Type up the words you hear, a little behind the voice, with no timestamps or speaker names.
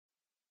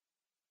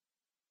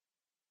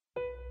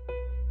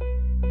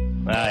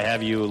I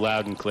have you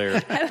loud and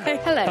clear.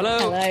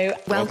 Hello.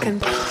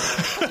 Welcome.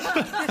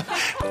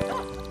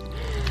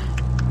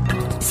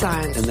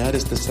 Science. And that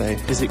is to say,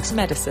 physics,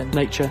 medicine,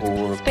 nature,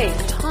 or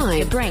space, time,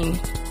 your brain,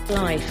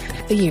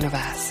 life, the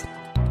universe.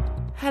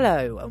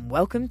 Hello and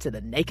welcome to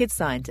The Naked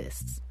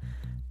Scientists.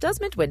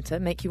 Does midwinter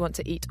make you want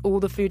to eat all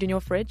the food in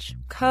your fridge,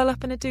 curl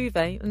up in a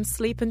duvet and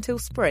sleep until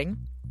spring?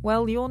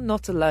 Well, you're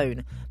not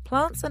alone.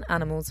 Plants and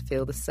animals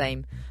feel the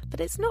same, but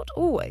it's not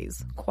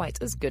always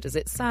quite as good as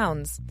it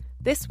sounds.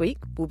 This week,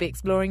 we'll be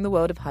exploring the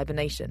world of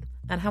hibernation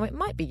and how it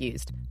might be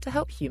used to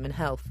help human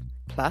health.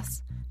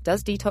 Plus,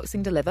 does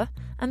detoxing deliver?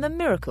 And the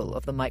miracle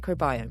of the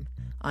microbiome.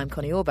 I'm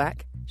Connie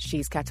Orbach,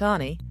 she's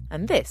Katani,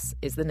 and this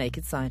is The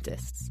Naked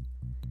Scientists.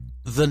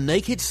 The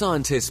Naked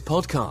Scientists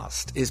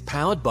podcast is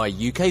powered by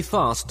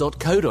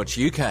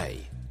ukfast.co.uk.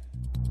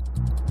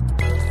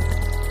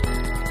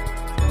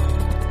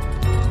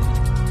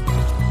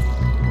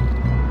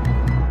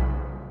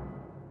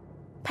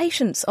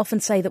 Patients often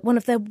say that one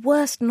of their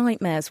worst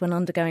nightmares when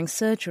undergoing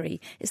surgery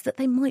is that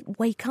they might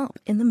wake up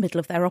in the middle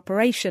of their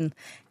operation.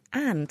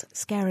 And,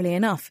 scarily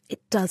enough,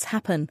 it does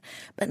happen.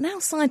 But now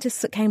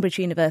scientists at Cambridge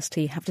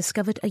University have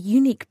discovered a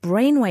unique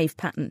brainwave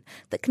pattern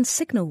that can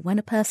signal when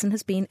a person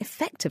has been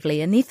effectively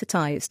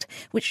anaesthetised,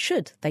 which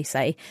should, they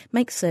say,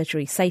 make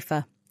surgery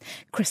safer.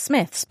 Chris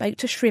Smith spoke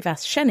to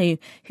Shrivas Shenu,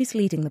 who's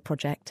leading the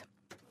project.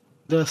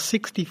 There are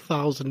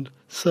 60,000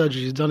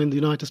 surgeries done in the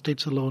United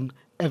States alone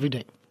every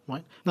day.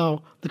 Right.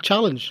 Now, the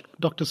challenge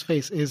doctors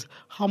face is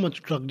how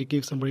much drug do you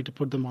give somebody to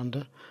put them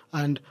under,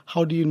 and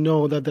how do you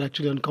know that they're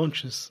actually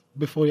unconscious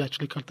before you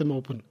actually cut them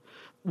open?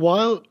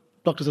 While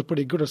doctors are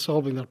pretty good at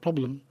solving that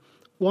problem,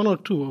 1 or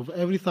 2 of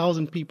every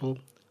 1,000 people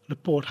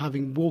report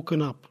having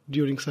woken up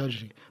during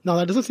surgery. Now,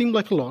 that doesn't seem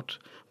like a lot,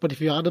 but if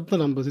you add up the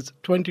numbers, it's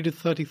 20 to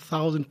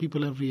 30,000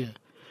 people every year.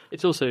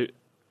 It's also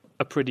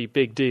a pretty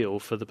big deal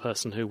for the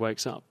person who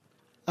wakes up.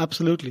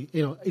 Absolutely.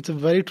 It's a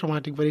very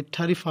traumatic, very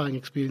terrifying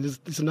experience.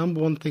 It's the number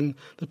one thing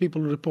that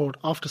people report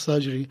after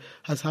surgery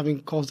as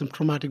having caused them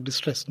traumatic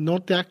distress.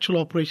 Not the actual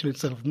operation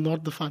itself,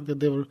 not the fact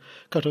that they were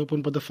cut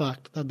open, but the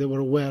fact that they were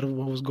aware of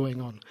what was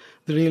going on.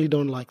 They really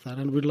don't like that,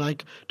 and we'd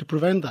like to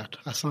prevent that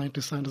as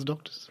scientists and as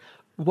doctors.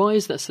 Why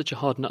is that such a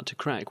hard nut to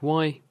crack?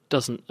 Why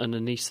doesn't an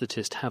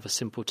anaesthetist have a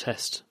simple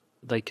test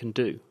they can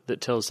do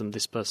that tells them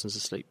this person's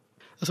asleep?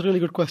 That's a really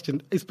good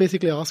question. It's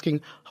basically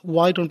asking,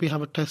 why don't we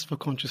have a test for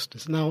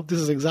consciousness? Now,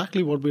 this is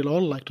exactly what we'd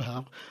all like to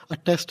have, a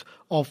test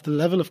of the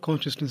level of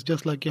consciousness,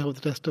 just like you have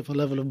the test of a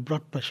level of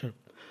blood pressure.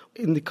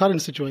 In the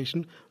current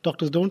situation,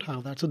 doctors don't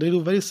have that. So they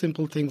do very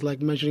simple things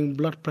like measuring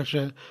blood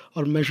pressure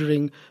or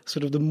measuring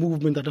sort of the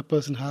movement that a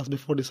person has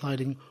before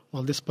deciding,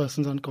 well, this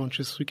person's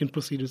unconscious, we can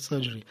proceed with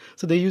surgery.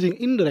 So they're using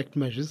indirect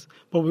measures.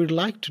 What we'd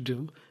like to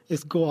do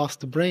is go ask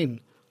the brain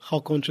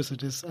how conscious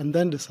it is and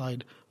then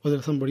decide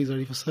whether somebody's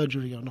ready for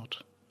surgery or not.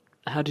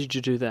 How did you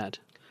do that?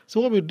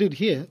 So what we did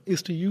here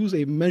is to use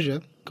a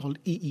measure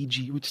called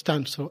EEG, which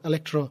stands for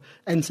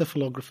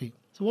electroencephalography.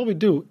 So what we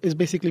do is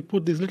basically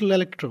put these little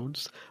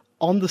electrodes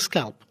on the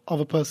scalp of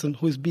a person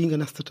who is being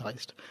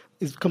anesthetized.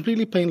 It's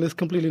completely painless,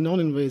 completely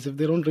non-invasive.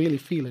 They don't really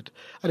feel it.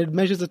 And it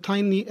measures the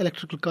tiny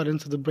electrical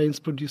currents that the brain's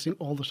producing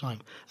all the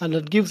time. And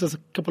it gives us a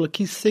couple of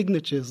key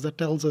signatures that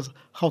tells us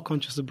how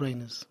conscious the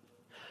brain is.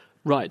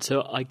 Right,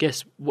 so I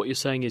guess what you're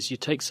saying is you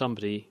take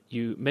somebody,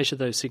 you measure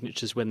those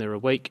signatures when they're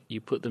awake, you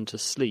put them to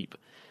sleep.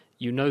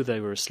 You know they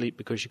were asleep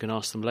because you can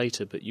ask them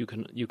later, but you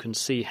can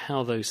see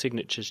how those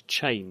signatures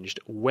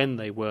changed when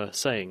they were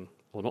saying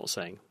or not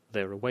saying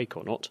they're awake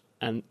or not,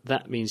 and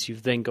that means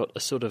you've then got a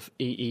sort of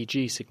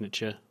EEG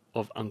signature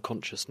of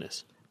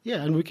unconsciousness.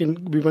 Yeah, and we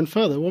went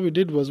further. What we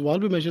did was, while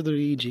we measured the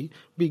EEG,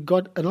 we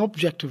got an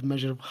objective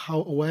measure of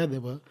how aware they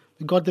were.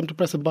 We got them to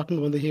press a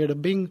button when they heard a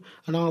bing,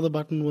 another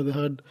button when they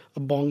heard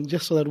a bong,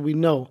 just so that we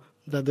know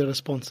that they're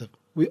responsive.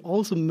 We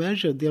also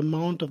measured the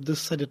amount of this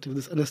sedative,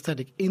 this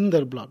anesthetic, in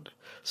their blood,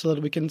 so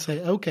that we can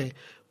say, okay,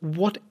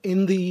 what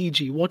in the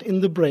EEG, what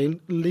in the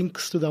brain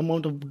links to the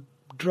amount of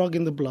drug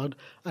in the blood,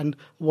 and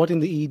what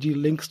in the EEG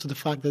links to the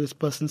fact that this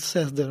person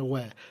says they're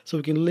aware. So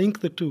we can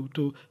link the two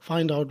to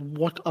find out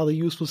what are the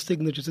useful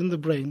signatures in the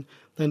brain,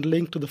 then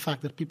link to the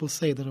fact that people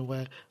say they're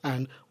aware,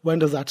 and when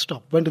does that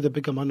stop? When do they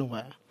become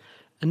unaware?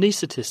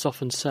 Anaesthetists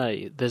often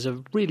say there's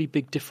a really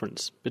big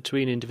difference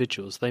between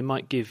individuals. They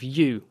might give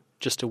you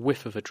just a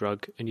whiff of a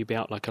drug and you'd be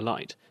out like a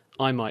light.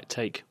 I might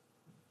take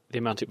the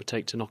amount it would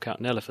take to knock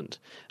out an elephant.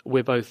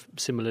 We're both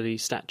similarly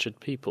statured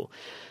people.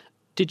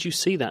 Did you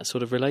see that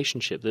sort of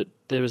relationship, that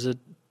there is a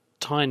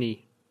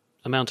tiny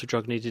amount of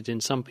drug needed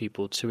in some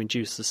people to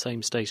induce the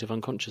same state of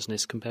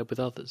unconsciousness compared with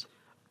others?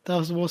 That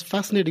was the most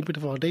fascinating bit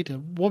of our data.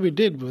 What we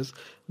did was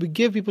we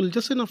gave people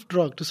just enough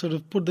drug to sort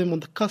of put them on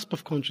the cusp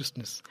of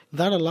consciousness.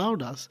 That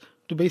allowed us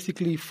to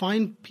basically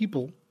find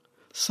people,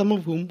 some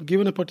of whom,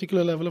 given a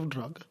particular level of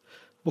drug,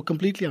 were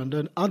completely under,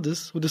 and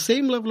others with the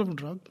same level of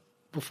drug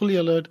were fully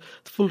alert,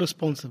 full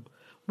responsive.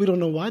 We don't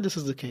know why this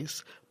is the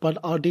case, but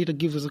our data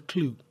gives us a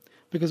clue.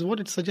 because what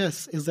it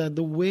suggests is that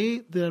the way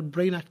their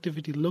brain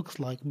activity looks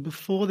like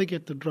before they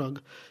get the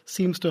drug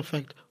seems to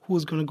affect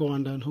who's going to go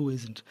under and who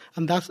isn't.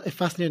 And that's a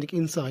fascinating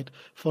insight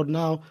for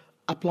now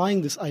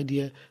applying this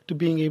idea to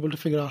being able to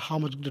figure out how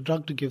much of the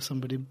drug to give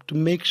somebody to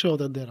make sure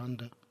that they're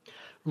under.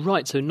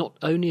 Right, so not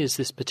only is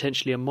this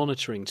potentially a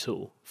monitoring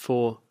tool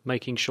for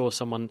making sure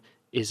someone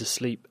is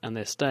asleep and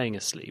they're staying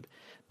asleep,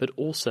 but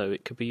also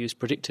it could be used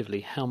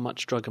predictively. How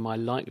much drug am I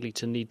likely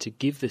to need to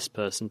give this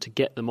person to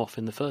get them off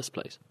in the first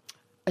place?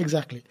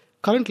 Exactly.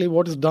 Currently,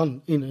 what is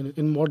done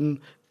in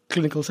modern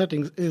clinical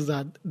settings is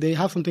that they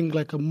have something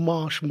like a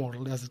Marsh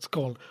model, as it's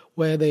called,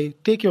 where they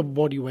take your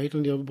body weight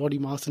and your body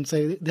mass and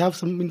say they have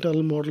some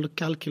internal model to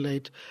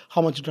calculate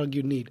how much drug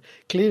you need.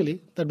 Clearly,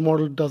 that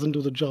model doesn't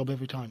do the job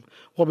every time.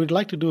 What we'd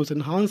like to do is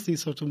enhance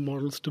these sorts of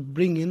models to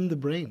bring in the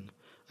brain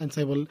and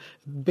say, well,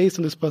 based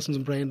on this person's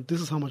brain, this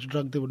is how much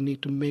drug they would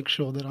need to make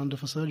sure they're under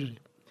for surgery.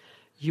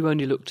 You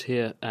only looked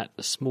here at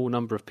a small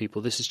number of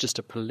people. This is just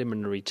a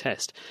preliminary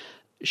test.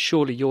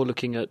 Surely you're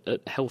looking at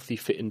healthy,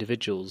 fit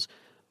individuals.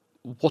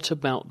 What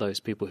about those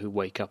people who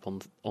wake up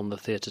on the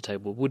theatre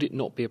table? Would it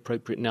not be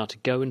appropriate now to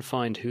go and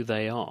find who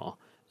they are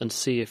and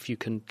see if you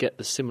can get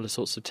the similar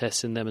sorts of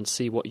tests in them and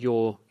see what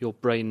your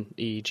brain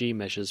EEG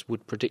measures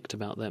would predict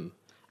about them?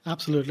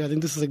 Absolutely. I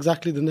think this is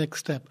exactly the next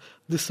step.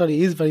 This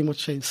study is very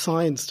much a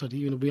science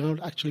study. We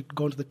haven't actually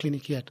gone to the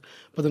clinic yet.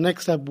 But the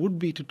next step would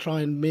be to try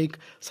and make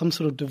some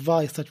sort of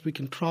device that we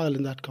can trial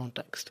in that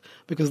context.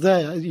 Because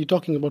there, you're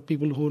talking about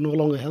people who are no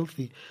longer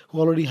healthy, who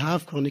already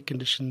have chronic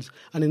conditions.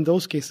 And in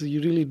those cases,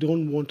 you really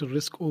don't want to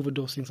risk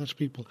overdosing such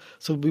people.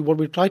 So what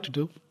we try to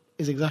do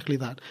is exactly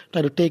that.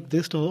 Try to take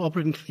this to the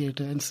operating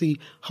theatre and see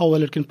how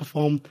well it can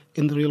perform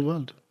in the real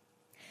world.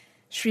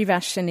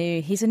 Srivash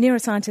Shanu, he's a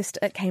neuroscientist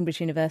at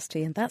Cambridge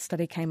University, and that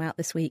study came out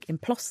this week in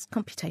PLOS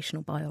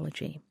Computational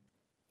Biology.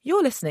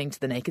 You're listening to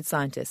The Naked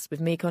Scientists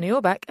with me, Connie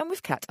Orbach, and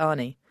with Kat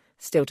Arney.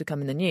 Still to come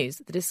in the news,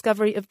 the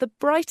discovery of the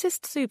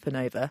brightest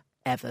supernova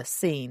ever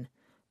seen.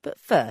 But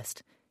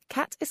first,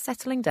 Kat is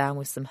settling down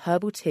with some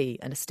herbal tea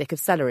and a stick of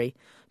celery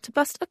to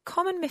bust a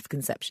common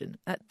misconception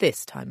at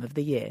this time of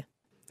the year.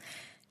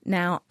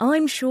 Now,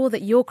 I'm sure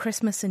that your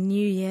Christmas and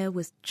New Year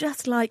was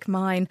just like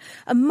mine,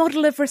 a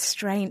model of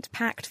restraint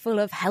packed full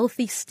of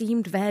healthy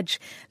steamed veg,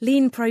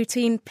 lean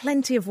protein,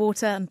 plenty of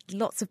water and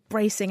lots of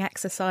bracing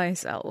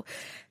exercise. Oh,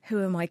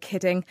 who am I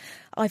kidding?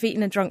 I've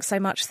eaten and drunk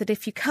so much that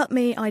if you cut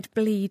me, I'd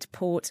bleed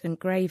port and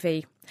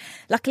gravy.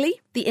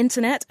 Luckily, the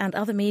internet and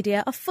other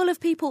media are full of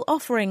people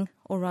offering,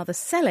 or rather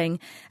selling,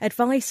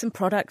 advice and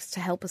products to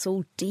help us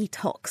all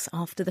detox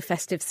after the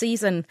festive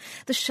season.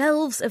 The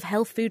shelves of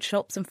health food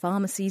shops and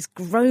pharmacies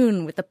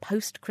groan with the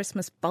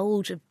post-Christmas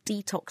bulge of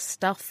detox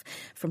stuff,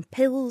 from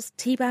pills,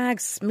 tea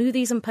bags,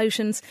 smoothies and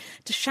potions,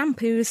 to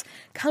shampoos,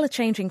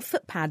 colour-changing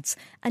foot pads,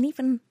 and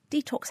even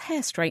detox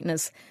hair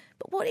straighteners.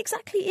 But what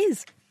exactly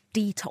is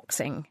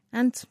detoxing,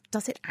 and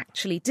does it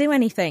actually do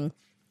anything?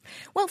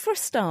 Well, for a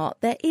start,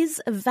 there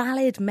is a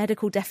valid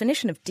medical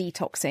definition of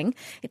detoxing.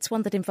 It's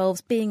one that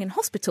involves being in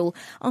hospital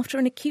after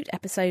an acute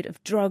episode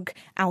of drug,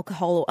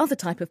 alcohol or other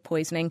type of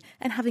poisoning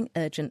and having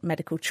urgent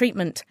medical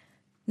treatment.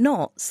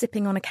 Not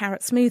sipping on a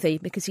carrot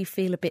smoothie because you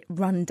feel a bit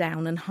run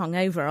down and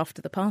hungover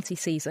after the party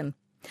season.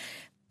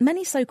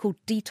 Many so-called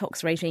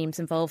detox regimes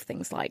involve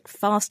things like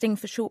fasting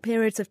for short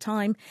periods of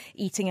time,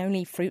 eating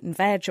only fruit and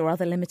veg or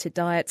other limited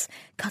diets,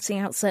 cutting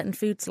out certain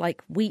foods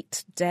like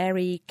wheat,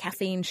 dairy,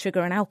 caffeine,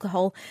 sugar and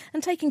alcohol,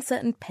 and taking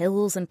certain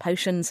pills and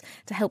potions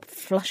to help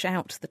flush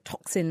out the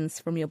toxins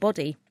from your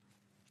body.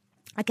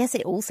 I guess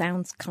it all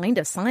sounds kind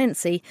of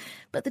sciencey,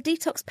 but the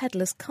detox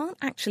peddlers can't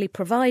actually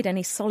provide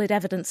any solid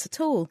evidence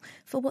at all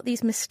for what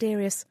these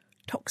mysterious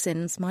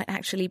toxins might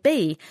actually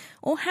be,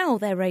 or how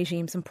their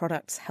regimes and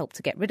products help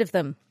to get rid of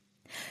them.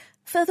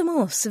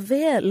 Furthermore,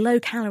 severe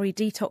low-calorie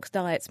detox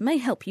diets may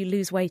help you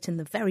lose weight in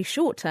the very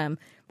short term,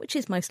 which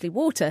is mostly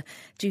water,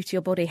 due to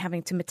your body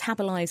having to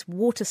metabolise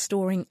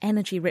water-storing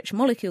energy-rich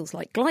molecules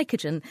like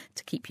glycogen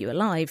to keep you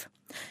alive.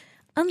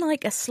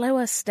 Unlike a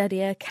slower,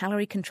 steadier,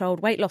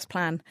 calorie-controlled weight loss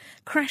plan,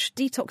 crash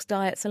detox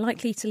diets are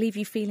likely to leave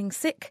you feeling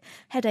sick,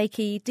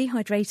 headachy,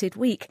 dehydrated,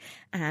 weak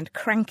and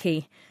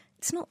cranky.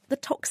 It's not the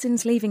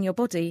toxins leaving your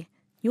body,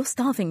 you're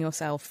starving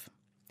yourself.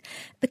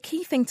 The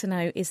key thing to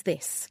know is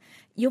this: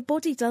 your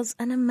body does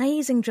an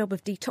amazing job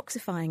of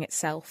detoxifying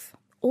itself,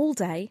 all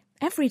day,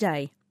 every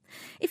day.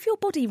 If your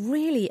body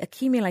really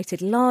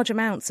accumulated large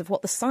amounts of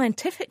what the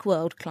scientific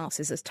world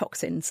classes as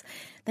toxins,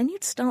 then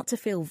you'd start to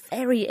feel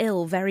very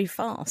ill very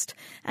fast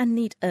and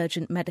need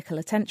urgent medical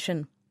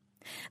attention.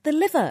 The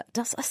liver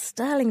does a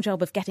sterling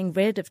job of getting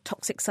rid of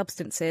toxic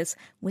substances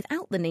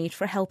without the need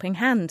for a helping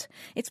hand.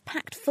 It's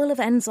packed full of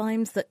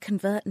enzymes that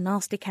convert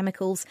nasty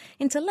chemicals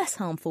into less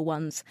harmful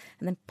ones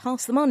and then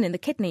pass them on in the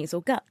kidneys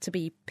or gut to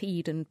be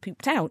peed and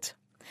pooped out.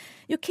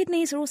 Your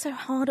kidneys are also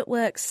hard at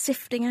work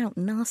sifting out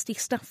nasty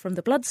stuff from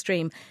the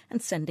bloodstream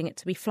and sending it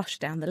to be flushed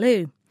down the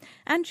loo.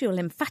 And your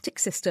lymphatic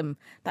system,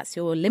 that's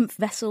your lymph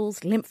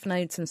vessels, lymph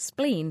nodes and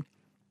spleen.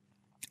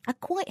 are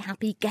quite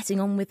happy getting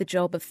on with the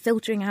job of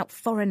filtering out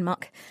foreign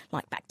muck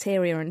like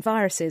bacteria and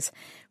viruses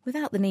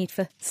without the need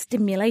for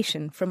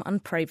stimulation from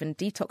unproven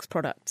detox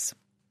products.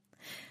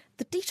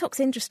 The detox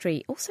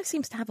industry also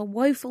seems to have a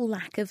woeful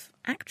lack of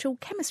actual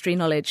chemistry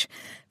knowledge.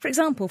 For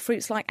example,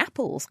 fruits like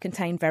apples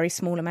contain very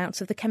small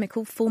amounts of the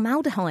chemical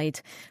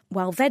formaldehyde,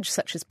 while veg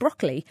such as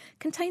broccoli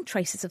contain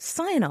traces of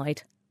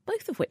cyanide,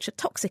 both of which are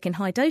toxic in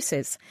high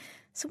doses.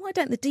 So why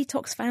don't the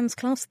detox fans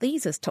class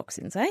these as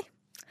toxins, eh?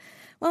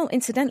 Well,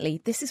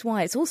 incidentally, this is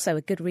why it's also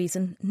a good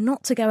reason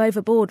not to go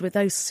overboard with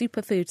those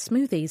superfood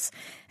smoothies,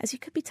 as you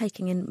could be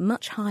taking in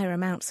much higher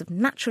amounts of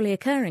naturally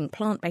occurring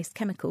plant-based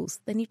chemicals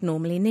than you'd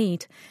normally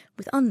need,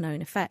 with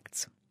unknown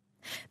effects.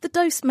 The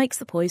dose makes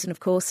the poison,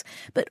 of course,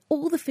 but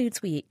all the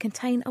foods we eat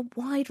contain a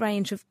wide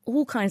range of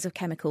all kinds of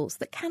chemicals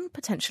that can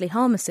potentially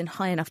harm us in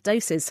high enough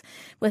doses,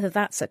 whether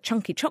that's a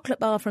chunky chocolate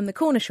bar from the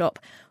corner shop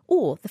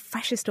or the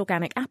freshest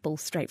organic apple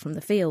straight from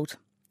the field.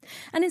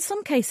 And in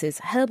some cases,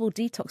 herbal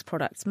detox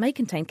products may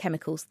contain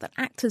chemicals that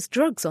act as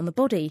drugs on the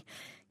body,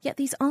 yet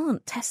these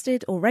aren't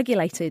tested or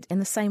regulated in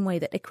the same way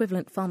that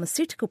equivalent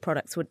pharmaceutical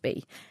products would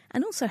be,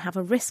 and also have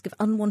a risk of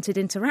unwanted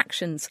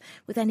interactions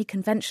with any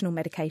conventional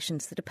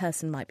medications that a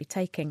person might be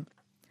taking.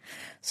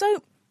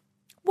 So,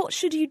 what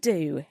should you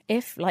do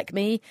if, like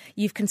me,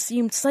 you've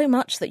consumed so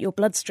much that your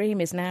bloodstream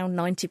is now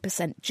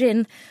 90%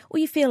 gin, or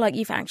you feel like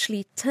you've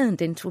actually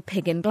turned into a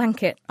pig in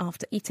blanket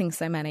after eating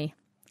so many?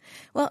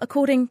 Well,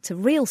 according to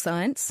real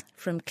science,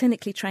 from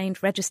clinically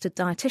trained registered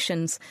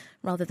dietitians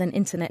rather than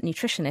internet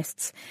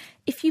nutritionists,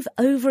 if you've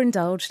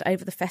overindulged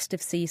over the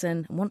festive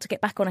season and want to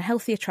get back on a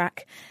healthier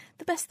track,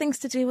 the best things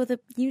to do are the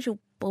usual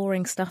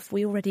boring stuff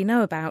we already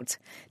know about,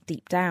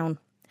 deep down.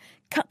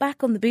 Cut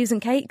back on the booze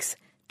and cakes,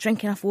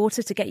 drink enough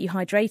water to get you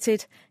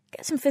hydrated,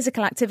 get some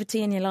physical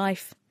activity in your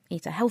life,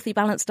 eat a healthy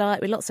balanced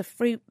diet with lots of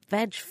fruit,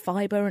 veg,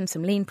 fibre and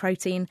some lean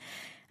protein,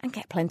 and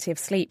get plenty of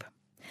sleep.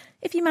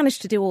 If you manage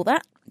to do all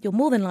that, you'll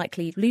more than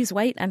likely lose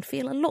weight and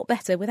feel a lot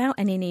better without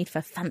any need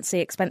for fancy,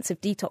 expensive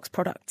detox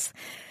products.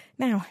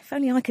 Now, if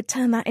only I could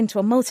turn that into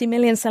a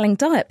multi-million selling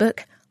diet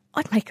book,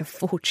 I'd make a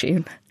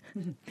fortune.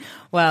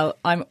 Well,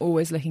 I'm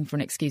always looking for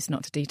an excuse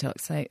not to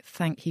detox, so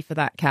thank you for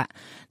that, Kat.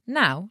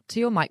 Now, to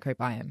your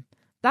microbiome.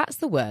 That's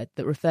the word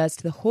that refers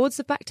to the hordes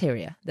of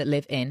bacteria that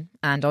live in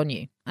and on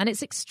you, and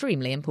it's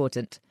extremely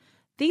important.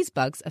 These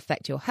bugs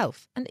affect your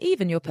health and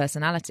even your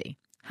personality.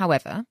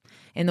 However,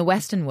 in the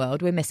Western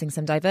world, we're missing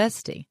some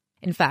diversity.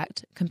 In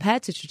fact,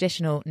 compared to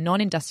traditional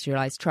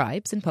non-industrialised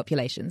tribes and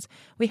populations,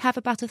 we have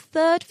about a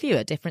third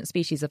fewer different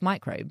species of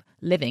microbe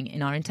living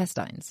in our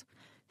intestines.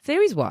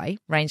 Theories why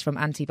range from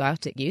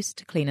antibiotic use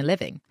to cleaner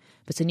living,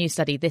 but a new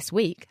study this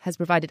week has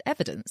provided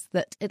evidence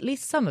that at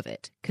least some of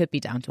it could be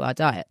down to our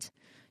diet.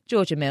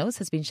 Georgia Mills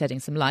has been shedding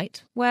some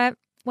light where,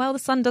 well, the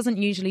sun doesn't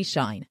usually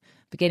shine,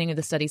 beginning with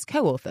the study's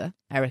co-author,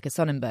 Erica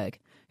Sonnenberg,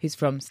 who's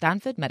from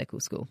Stanford Medical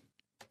School.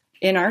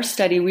 In our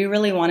study, we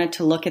really wanted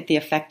to look at the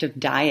effect of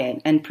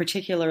diet, and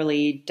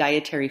particularly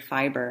dietary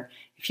fiber.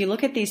 If you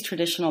look at these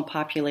traditional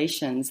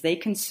populations, they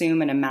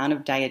consume an amount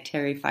of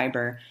dietary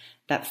fiber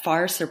that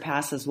far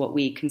surpasses what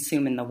we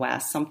consume in the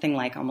West, something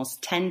like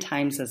almost 10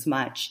 times as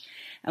much.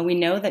 And we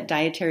know that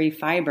dietary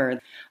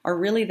fiber are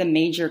really the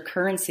major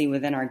currency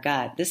within our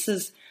gut. This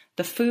is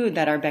the food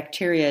that our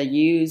bacteria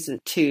use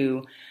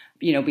to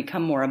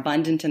become more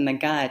abundant in the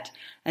gut.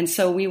 And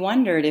so we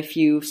wondered, if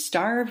you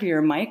starve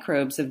your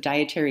microbes of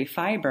dietary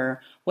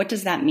fiber, what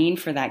does that mean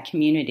for that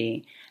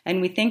community?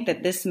 And we think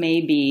that this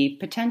may be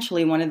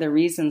potentially one of the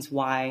reasons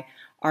why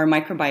our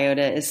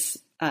microbiota is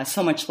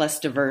so much less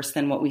diverse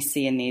than what we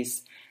see in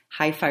these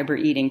high fiber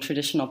eating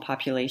traditional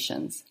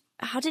populations.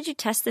 How did you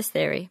test this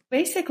theory?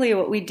 Basically,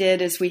 what we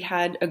did is we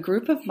had a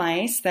group of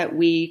mice that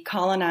we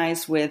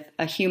colonized with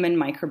a human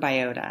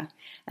microbiota.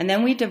 And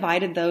then we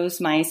divided those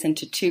mice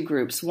into two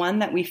groups, one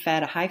that we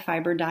fed a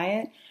high-fiber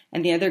diet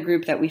and the other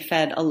group that we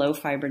fed a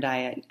low-fiber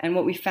diet. And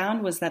what we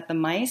found was that the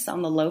mice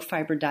on the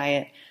low-fiber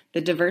diet,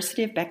 the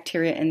diversity of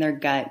bacteria in their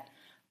gut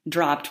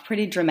dropped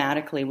pretty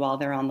dramatically while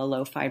they're on the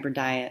low-fiber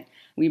diet.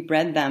 We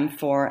bred them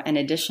for an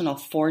additional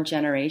 4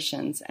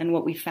 generations. And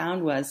what we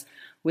found was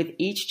with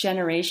each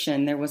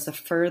generation, there was a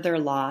further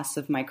loss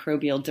of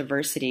microbial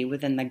diversity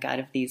within the gut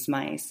of these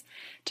mice,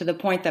 to the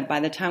point that by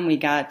the time we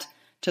got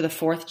to the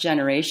 4th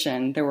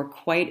generation, there were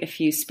quite a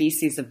few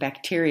species of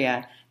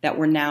bacteria that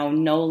were now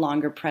no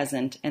longer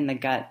present in the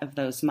gut of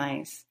those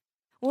mice.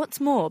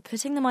 What's more,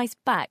 putting the mice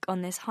back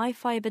on this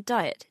high-fibre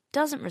diet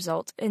doesn't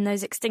result in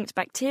those extinct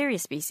bacteria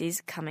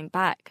species coming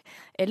back.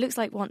 It looks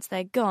like once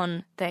they're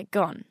gone, they're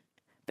gone.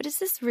 But is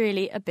this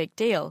really a big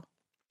deal?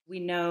 We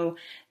know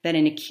that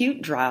an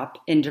acute drop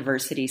in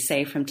diversity,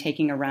 say from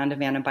taking a round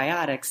of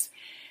antibiotics,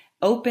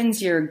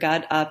 opens your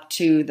gut up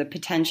to the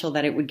potential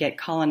that it would get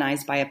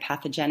colonized by a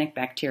pathogenic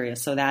bacteria.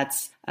 So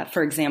that's,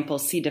 for example,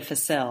 C.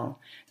 difficile.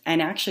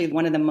 And actually,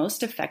 one of the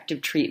most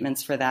effective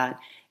treatments for that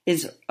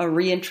is a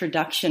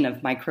reintroduction of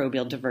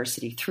microbial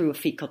diversity through a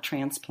fecal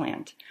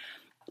transplant.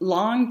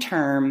 Long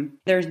term,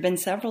 there's been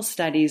several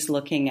studies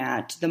looking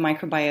at the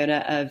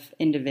microbiota of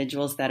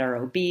individuals that are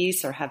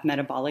obese or have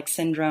metabolic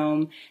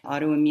syndrome,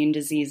 autoimmune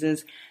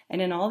diseases.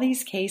 And in all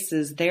these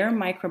cases, their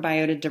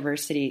microbiota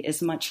diversity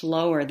is much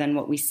lower than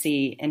what we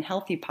see in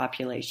healthy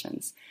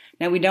populations.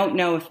 Now, we don't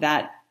know if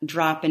that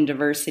drop in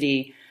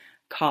diversity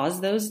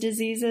caused those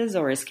diseases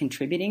or is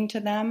contributing to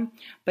them,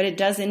 but it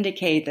does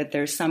indicate that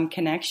there's some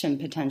connection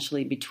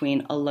potentially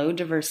between a low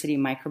diversity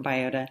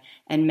microbiota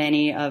and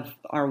many of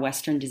our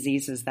Western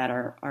diseases that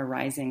are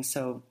rising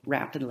so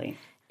rapidly.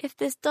 If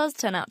this does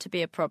turn out to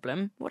be a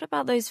problem, what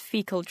about those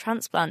fecal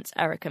transplants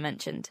Erica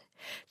mentioned?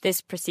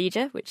 This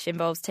procedure, which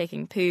involves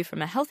taking poo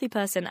from a healthy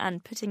person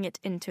and putting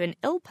it into an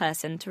ill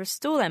person to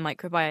restore their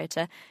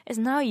microbiota, is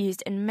now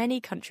used in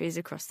many countries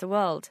across the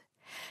world.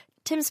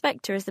 Tim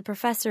Spector is the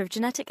Professor of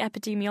Genetic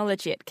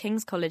Epidemiology at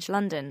King's College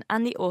London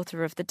and the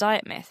author of The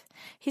Diet Myth.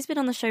 He's been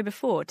on the show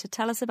before to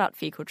tell us about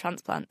fecal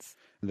transplants.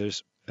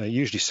 There's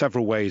usually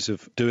several ways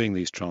of doing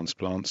these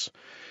transplants.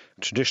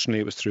 Traditionally,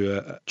 it was through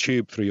a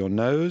tube through your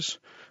nose,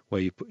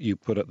 where you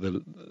put up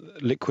the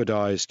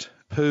liquidized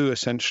poo,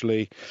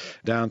 essentially,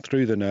 down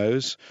through the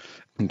nose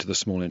into the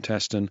small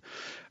intestine,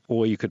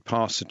 or you could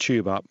pass the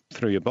tube up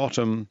through your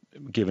bottom,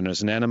 given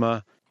as an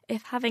enema.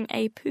 If having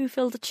a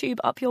poo-filled tube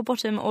up your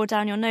bottom or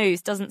down your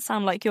nose doesn't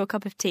sound like your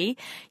cup of tea,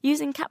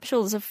 using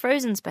capsules of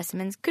frozen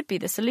specimens could be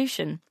the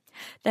solution.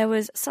 There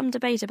was some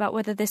debate about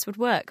whether this would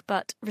work,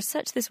 but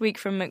research this week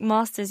from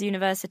McMaster's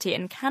University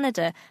in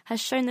Canada has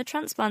shown the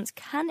transplants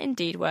can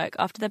indeed work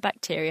after the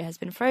bacteria has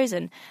been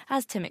frozen,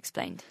 as Tim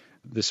explained.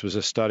 This was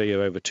a study of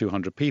over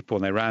 200 people,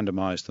 and they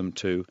randomized them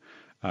to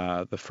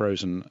the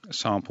frozen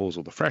samples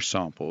or the fresh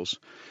samples,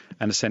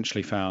 and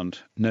essentially found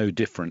no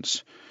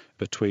difference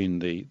between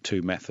the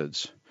two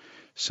methods.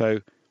 So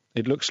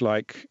it looks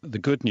like the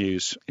good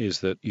news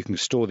is that you can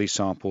store these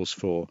samples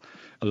for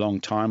a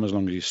long time as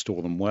long as you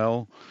store them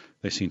well.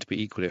 They seem to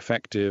be equally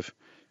effective,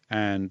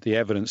 and the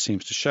evidence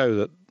seems to show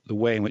that the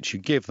way in which you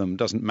give them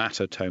doesn't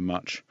matter so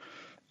much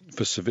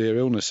for severe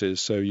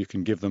illnesses. So you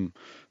can give them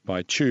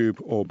by tube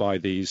or by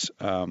these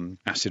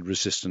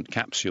acid-resistant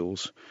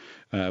capsules,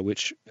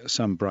 which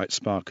some bright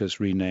sparkers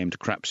renamed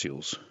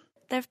crapsules.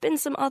 There have been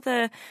some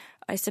other,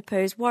 I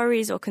suppose,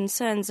 worries or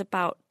concerns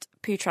about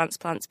poo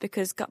transplants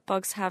because gut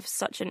bugs have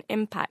such an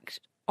impact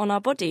on our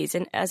bodies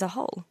as a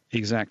whole.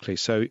 Exactly.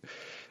 So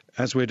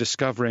as we're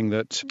discovering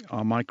that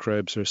our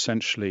microbes are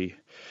essentially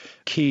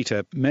key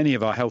to many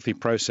of our healthy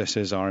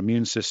processes, our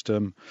immune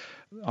system,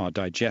 our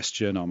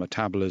digestion, our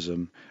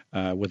metabolism,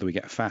 whether we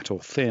get fat or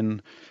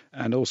thin,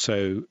 and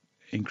also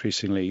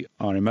increasingly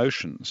our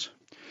emotions.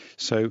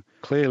 So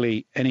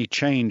clearly any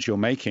change you're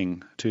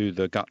making to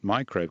the gut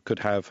microbe could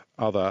have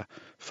other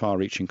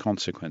far-reaching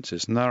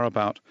consequences. And there are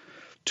about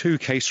 2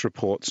 case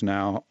reports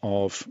now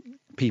of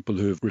people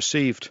who have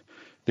received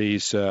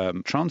these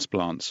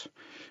transplants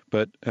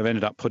but have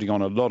ended up putting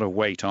on a lot of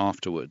weight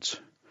afterwards.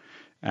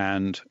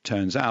 And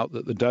turns out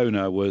that the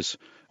donor was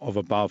of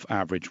above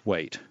average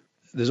weight.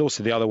 There's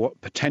also the other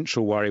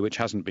potential worry, which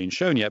hasn't been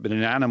shown yet, but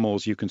in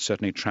animals you can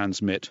certainly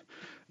transmit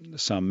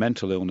some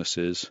mental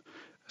illnesses,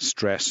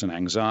 stress and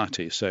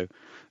anxiety. So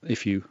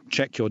if you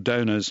check your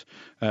donors,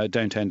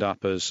 don't end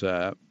up as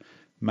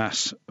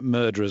mass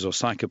murderers or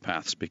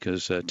psychopaths,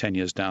 because 10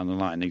 years down the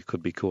line you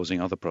could be causing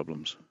other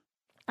problems.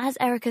 As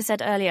Erica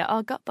said earlier,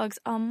 our gut bugs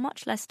are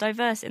much less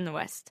diverse in the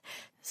West.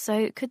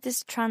 So could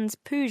this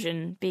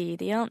transfusion be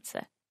the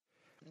answer?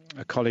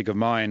 A colleague of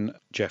mine,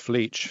 Jeff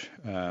Leach,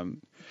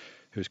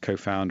 who's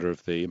co-founder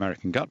of the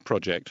American Gut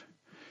Project,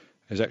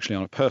 is actually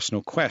on a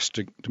personal quest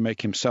to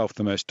make himself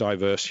the most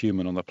diverse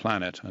human on the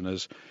planet. And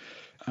as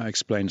I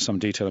explained in some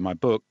detail in my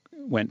book,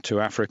 went to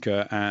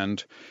Africa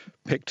and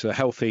picked a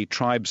healthy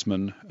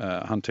tribesman,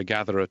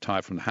 hunter-gatherer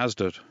type from the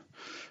Hasdod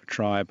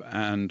tribe,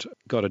 and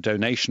got a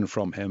donation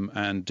from him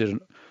and did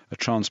a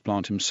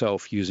transplant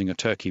himself using a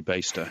turkey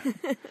baster.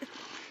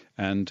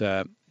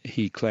 And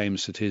he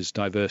claims that his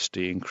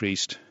diversity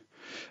increased,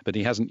 but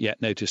he hasn't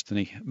yet noticed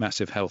any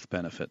massive health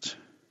benefits.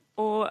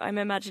 Or I'm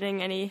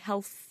imagining any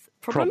health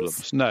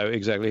problems? No,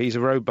 exactly. He's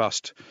a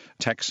robust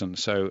Texan,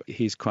 so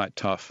he's quite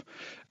tough.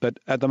 But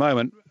at the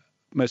moment,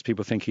 most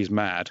people think he's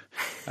mad,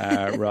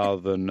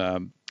 rather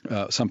than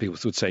some people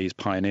would say he's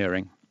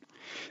pioneering.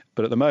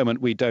 But at the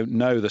moment, we don't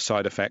know the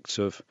side effects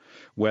of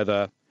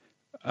whether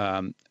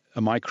a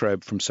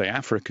microbe from, say,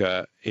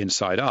 Africa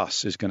inside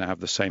us is going to have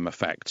the same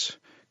effects.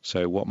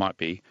 So what might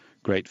be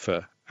great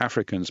for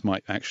Africans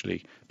might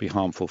actually be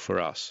harmful for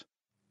us.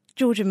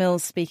 Georgia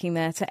Mills speaking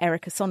there to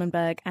Erica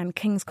Sonnenberg and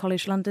King's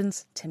College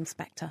London's Tim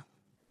Spector.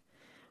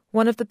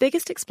 One of the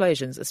biggest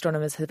explosions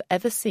astronomers have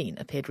ever seen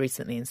appeared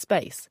recently in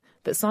space,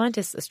 but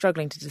scientists are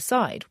struggling to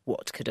decide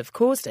what could have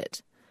caused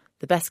it.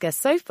 The best guess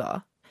so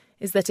far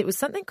is that it was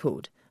something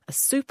called a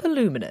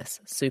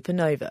superluminous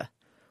supernova,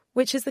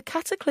 which is the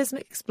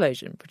cataclysmic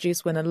explosion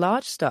produced when a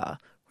large star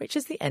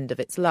reaches the end of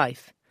its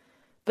life.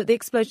 But the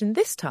explosion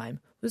this time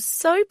was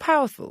so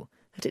powerful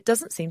that it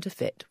doesn't seem to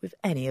fit with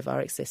any of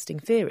our existing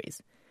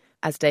theories.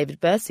 as David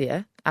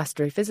Bercier,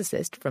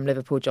 astrophysicist from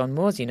Liverpool John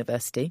Moores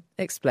University,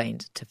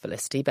 explained to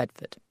Felicity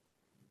Bedford.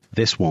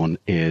 This one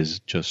is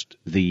just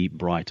the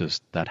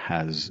brightest that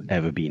has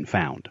ever been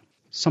found.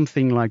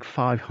 Something like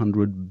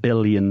 500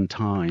 billion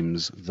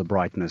times the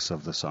brightness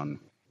of the sun.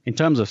 In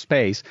terms of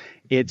space,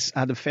 it's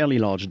at a fairly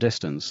large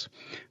distance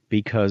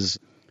because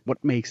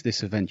what makes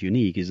this event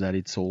unique is that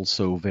it's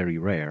also very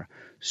rare.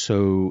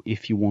 So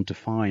if you want to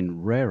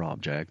find rare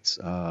objects,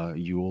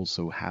 you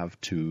also have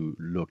to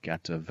look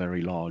at a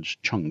very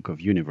large chunk of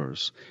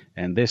universe.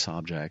 And this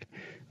object,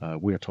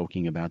 we're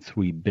talking about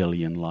 3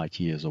 billion light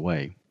years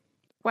away.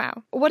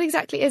 Wow. What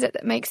exactly is it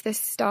that makes this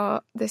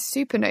star, this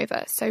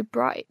supernova, so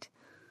bright?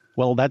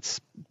 Well, that's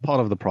part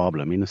of the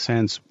problem. In a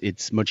sense,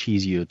 it's much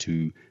easier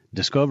to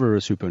discover a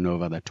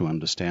supernova than to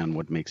understand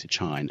what makes it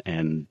shine.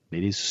 And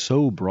it is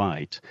so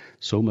bright,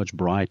 so much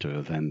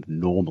brighter than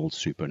normal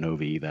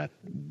supernovae that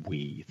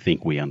we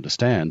think we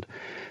understand,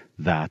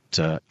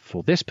 that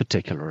for this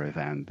particular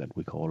event that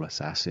we call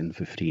Assassin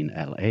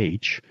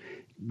 15LH,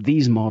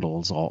 these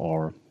models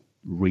are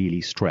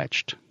really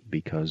stretched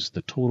because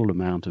the total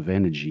amount of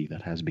energy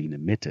that has been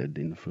emitted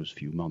in the first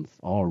few months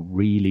are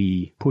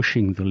really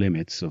pushing the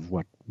limits of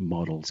what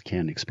models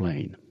can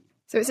explain.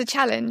 So it's a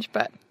challenge,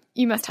 but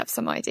you must have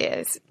some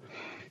ideas.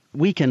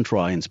 We can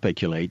try and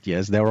speculate,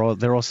 yes. There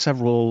are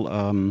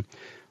several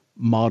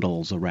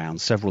models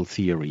around, several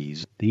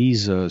theories.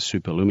 These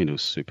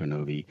superluminous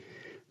supernovae,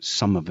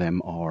 some of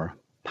them are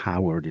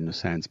powered in a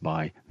sense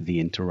by the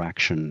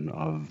interaction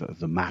of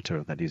the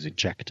matter that is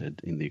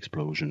ejected in the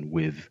explosion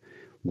with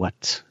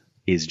what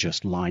is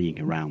just lying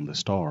around the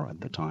star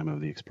at the time of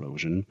the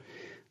explosion.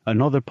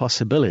 Another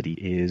possibility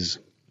is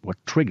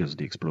what triggers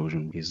the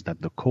explosion is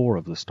that the core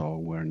of the star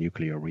where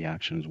nuclear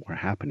reactions were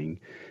happening,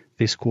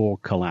 this core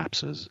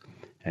collapses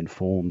and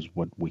forms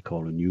what we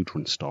call a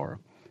neutron star.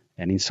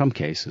 And in some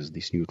cases,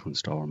 this neutron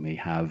star may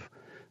have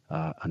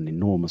an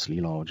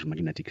enormously large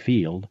magnetic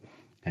field,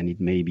 and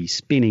it may be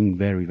spinning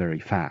very, very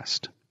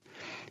fast.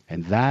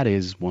 And that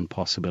is one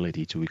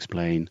possibility to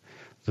explain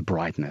the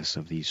brightness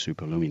of these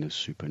superluminous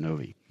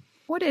supernovae.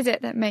 What is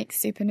it that makes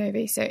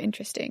supernovae so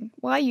interesting?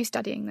 Why are you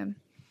studying them?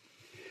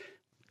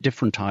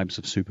 Different types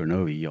of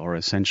supernovae are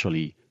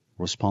essentially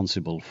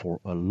responsible for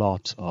a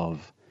lot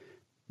of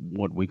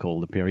what we call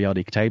the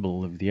periodic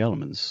table of the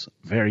elements.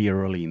 Very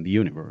early in the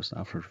universe,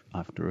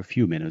 after a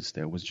few minutes,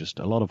 there was just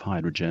a lot of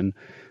hydrogen,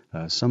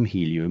 some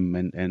helium,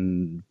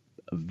 and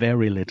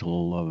very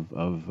little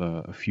of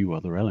a few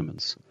other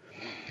elements.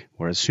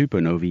 Whereas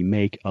supernovae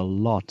make a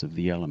lot of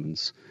the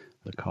elements,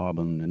 the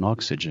carbon and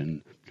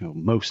oxygen.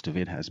 Most of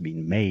it has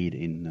been made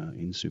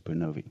in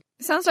supernovae.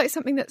 It sounds like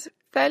something that's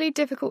fairly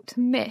difficult to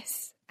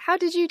miss. How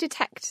did you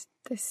detect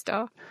this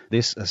star?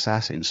 This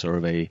Assassin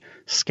survey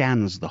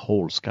scans the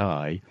whole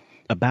sky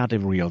about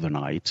every other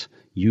night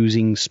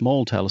using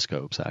small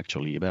telescopes,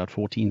 actually, about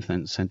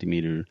 14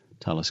 centimeter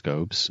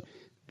telescopes.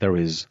 There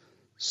is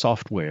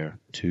software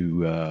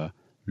to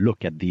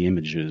look at the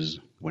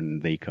images when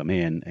they come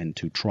in and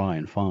to try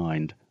and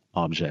find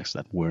objects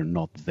that were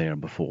not there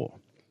before.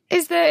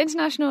 Is the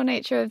international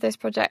nature of this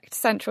project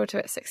central to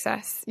its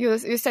success? You're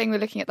saying we're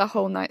looking at the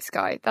whole night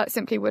sky. That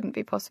simply wouldn't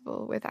be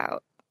possible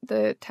without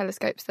the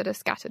telescopes that are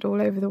scattered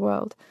all over the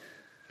world.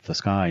 The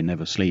sky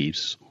never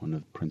sleeps. One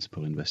of the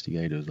principal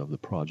investigators of the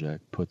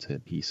project puts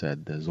it. He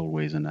said there's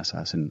always an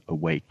assassin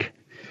awake.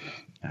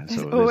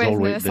 There's always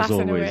an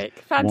assassin awake.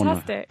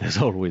 Fantastic. There's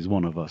always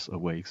one of us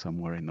awake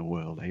somewhere in the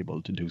world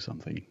able to do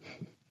something.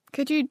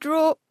 Could you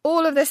draw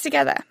all of this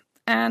together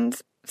and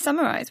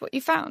summarise what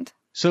you found?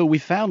 So we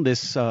found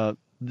this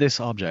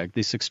object,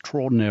 this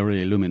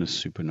extraordinarily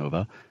luminous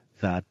supernova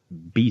that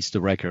beats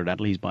the record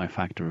at least by a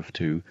factor of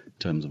 2 in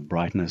terms of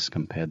brightness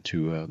compared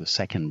to the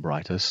second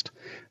brightest.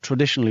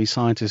 Traditionally,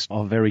 scientists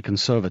are very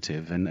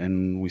conservative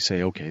and we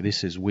say, okay,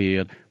 this is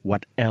weird.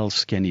 What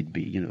else can it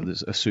be?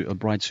 A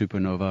bright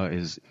supernova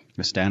is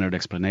a standard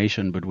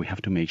explanation, but we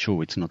have to make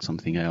sure it's not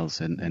something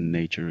else and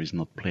nature is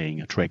not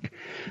playing a trick.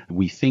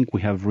 We think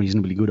we have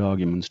reasonably good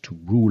arguments to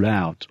rule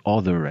out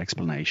other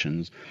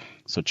explanations,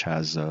 such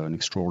as an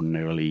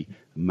extraordinarily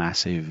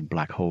massive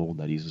black hole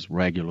that is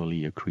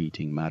regularly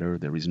accreting matter.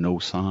 There is no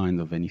sign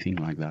of anything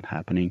like that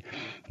happening.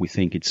 We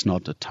think it's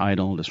not a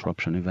tidal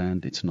disruption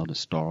event. It's not a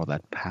star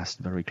that passed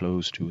very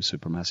close to a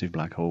supermassive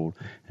black hole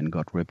and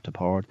got ripped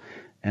apart.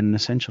 And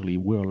essentially,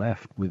 we're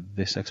left with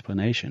this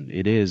explanation.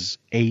 It is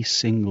a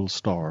single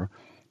star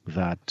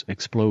that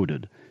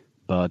exploded,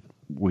 but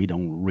we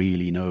don't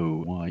really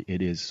know why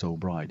it is so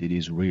bright. It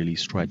is really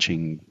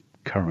stretching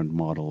current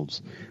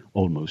models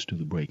almost to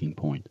the breaking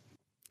point.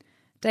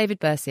 David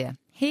Bercier.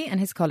 He and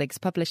his colleagues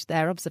published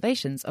their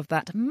observations of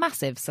that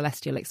massive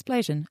celestial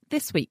explosion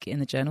this week in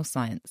the journal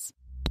Science.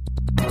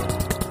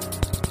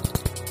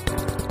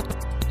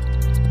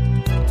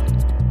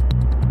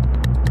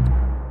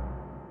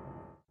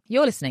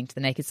 You're listening to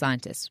The Naked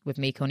Scientists with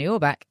me, Connie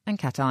Orbach, and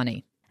Kat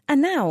Arney.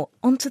 And now,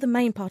 on to the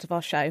main part of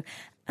our show.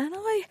 And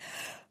I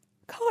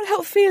can't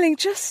help feeling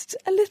just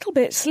a little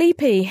bit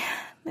sleepy.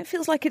 It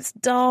feels like it's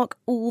dark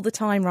all the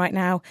time right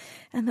now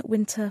and that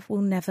winter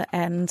will never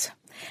end.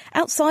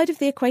 Outside of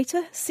the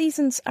equator,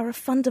 seasons are a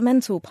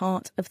fundamental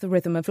part of the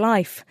rhythm of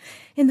life.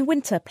 In the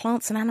winter,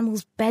 plants and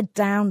animals bed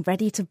down,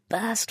 ready to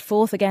burst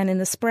forth again in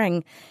the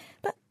spring.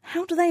 But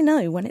how do they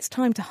know when it's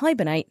time to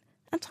hibernate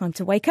and time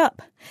to wake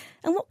up?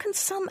 And what can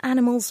some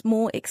animals'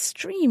 more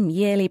extreme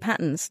yearly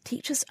patterns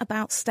teach us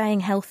about staying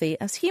healthy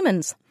as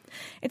humans?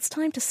 It's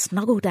time to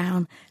snuggle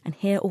down and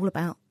hear all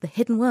about the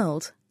hidden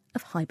world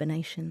of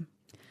hibernation.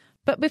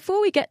 But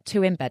before we get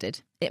too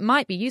embedded, it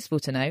might be useful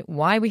to know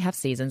why we have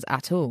seasons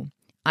at all.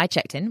 I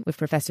checked in with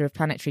Professor of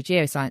Planetary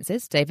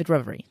Geosciences, David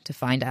Rothery, to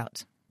find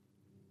out.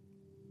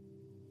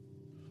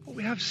 Well,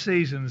 we have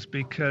seasons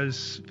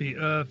because the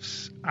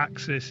Earth's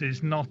axis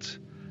is not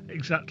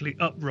exactly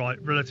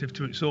upright relative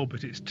to its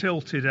orbit. It's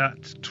tilted at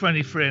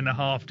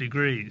 23.5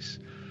 degrees.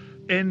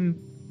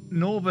 In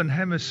Northern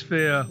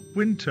Hemisphere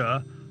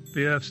winter,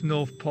 the Earth's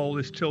North Pole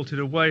is tilted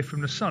away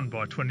from the Sun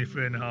by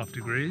 23.5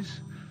 degrees.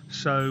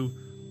 So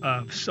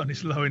the Sun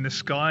is low in the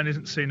sky and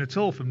isn't seen at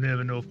all from near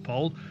the North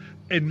Pole.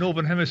 In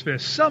Northern Hemisphere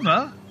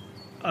summer,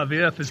 the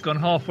Earth has gone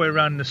halfway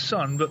around the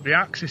Sun, but the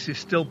axis is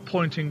still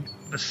pointing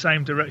the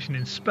same direction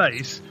in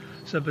space.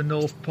 So the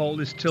North Pole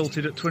is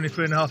tilted at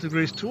 23.5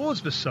 degrees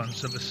towards the Sun,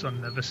 so the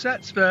Sun never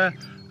sets there.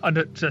 And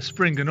at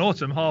spring and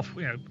autumn,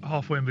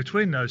 halfway in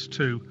between those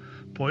 2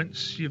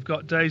 points, you've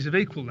got days of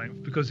equal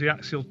length because the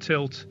axial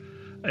tilt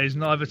is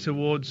neither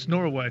towards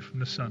nor away from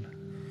the Sun.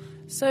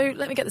 So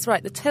let me get this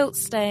right. The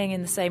tilt's staying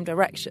in the same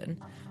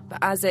direction, but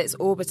as it's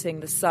orbiting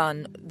the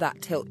Sun,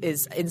 that tilt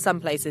is in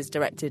some places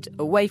directed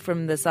away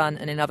from the Sun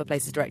and in other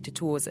places directed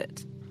towards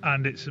it.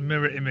 And it's a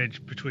mirror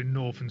image between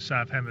North and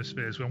South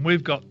hemispheres. When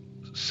we've got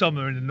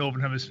summer in the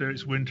Northern Hemisphere,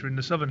 it's winter in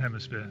the Southern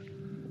Hemisphere.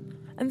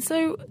 And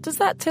so does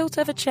that tilt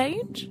ever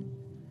change?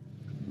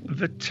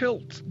 The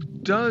tilt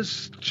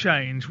does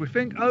change. We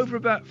think over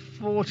about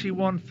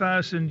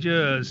 41,000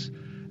 years,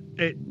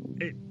 it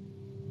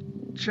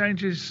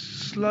changes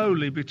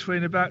slowly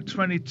between about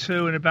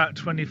 22 and about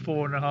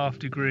 24.5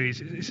 degrees.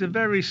 It's a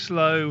very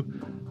slow,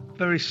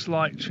 very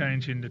slight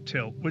change in the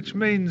tilt, which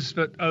means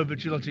that over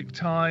geologic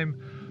time,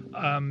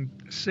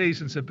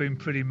 seasons have been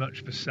pretty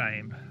much the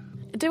same.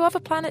 Do other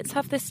planets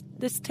have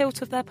this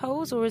tilt of their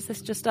poles, or is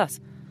this just us?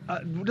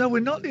 No, we're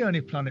not the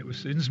only planet with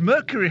seasons.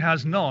 Mercury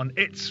has none.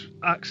 Its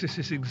axis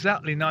is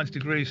exactly 90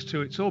 degrees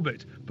to its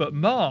orbit. But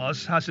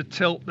Mars has a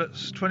tilt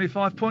that's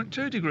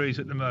 25.2 degrees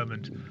at the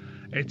moment.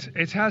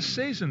 It has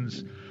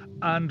seasons.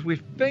 And we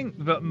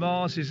think that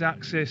Mars's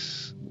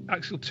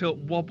axial tilt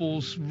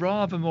wobbles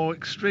rather more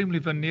extremely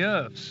than the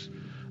Earth's.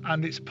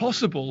 And it's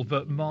possible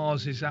that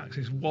Mars's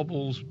axis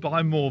wobbles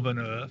by more than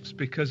Earth's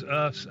because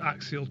Earth's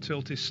axial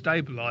tilt is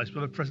stabilised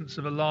by the presence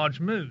of a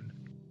large moon.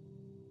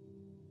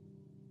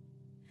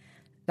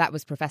 That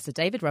was Professor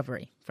David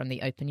Rothery from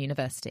the Open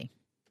University.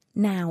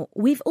 Now,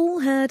 we've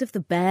all heard of the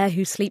bear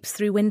who sleeps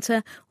through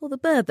winter or the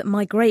bird that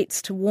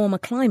migrates to warmer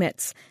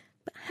climates.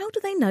 But how do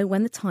they know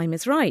when the time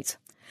is right?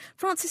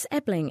 Francis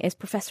Ebling is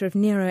Professor of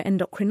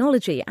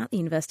Neuroendocrinology at the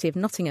University of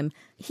Nottingham.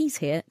 He's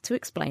here to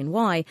explain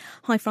why.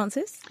 Hi,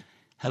 Francis.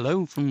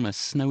 Hello from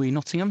snowy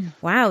Nottingham.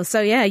 Wow,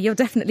 so yeah, you're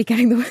definitely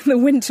getting the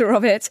winter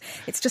of it.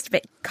 It's just a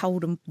bit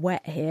cold and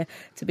wet here,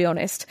 to be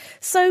honest.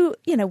 So,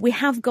 we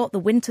have got the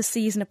winter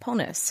season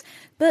upon us.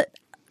 But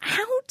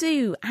how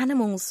do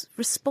animals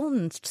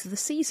respond to the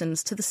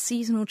seasons, to the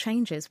seasonal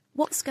changes?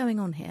 What's going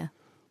on here?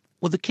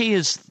 Well, the key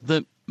is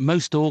that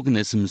most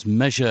organisms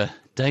measure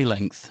day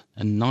length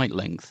and night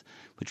length,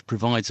 which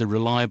provides a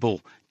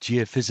reliable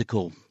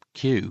geophysical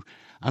cue.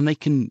 And they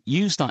can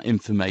use that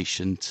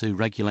information to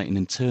regulate an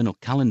internal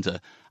calendar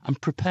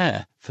and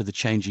prepare for the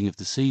changing of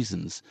the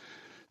seasons.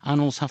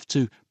 Animals have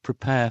to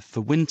prepare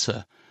for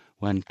winter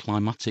when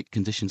climatic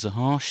conditions are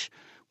harsh,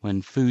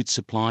 when food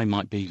supply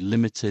might be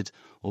limited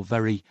or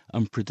very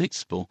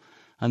unpredictable.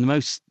 And the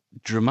most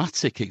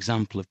dramatic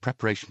example of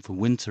preparation for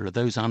winter are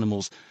those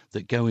animals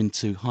that go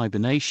into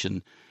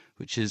hibernation,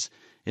 which is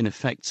in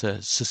effect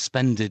a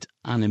suspended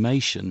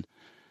animation.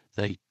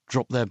 They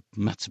drop their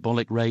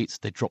metabolic rate,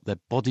 they drop their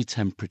body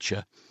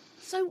temperature.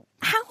 So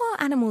how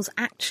are animals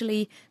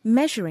actually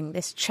measuring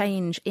this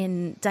change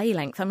in day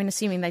length? I mean,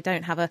 assuming they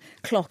don't have a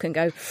clock and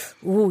go,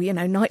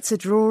 nights are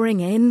drawing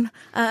in.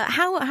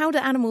 How do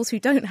animals who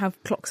don't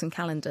have clocks and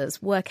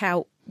calendars work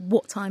out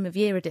what time of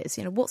year it is?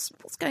 What's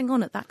going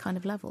on at that kind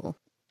of level?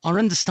 Our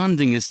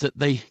understanding is that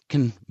they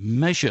can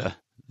measure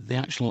the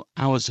actual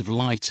hours of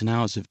light and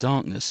hours of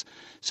darkness.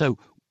 So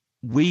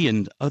we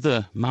and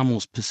other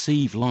mammals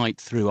perceive light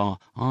through our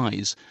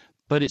eyes,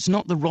 but it's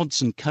not the rods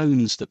and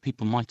cones that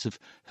people might have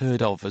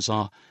heard of as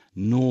our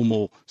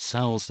normal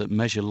cells that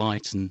measure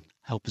light and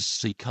help us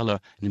see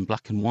colour and in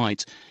black and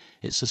white.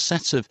 It's a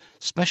set of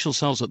special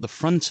cells at the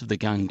front of the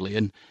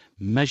ganglion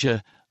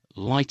measure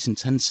light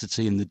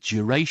intensity and the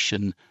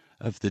duration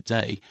of the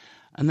day,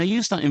 and they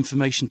use that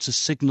information to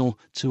signal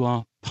to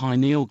our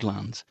pineal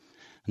gland.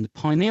 And the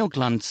pineal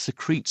gland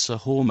secretes a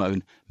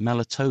hormone,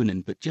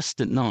 melatonin, but just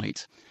at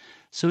night.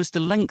 So as the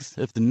length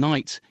of the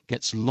night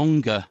gets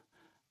longer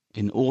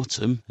in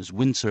autumn, as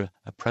winter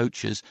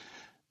approaches,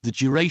 the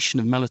duration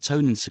of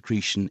melatonin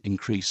secretion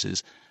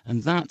increases,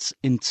 and that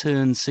in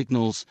turn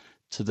signals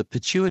to the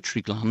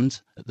pituitary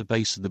gland at the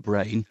base of the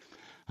brain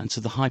and to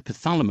the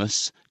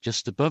hypothalamus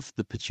just above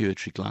the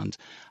pituitary gland.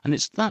 And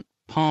it's that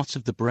part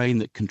of the brain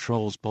that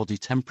controls body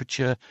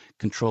temperature,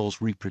 controls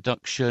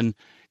reproduction,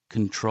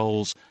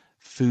 controls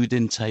food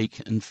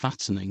intake and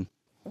fattening.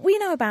 We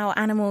know about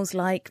animals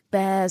like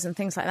bears and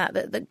things like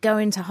that go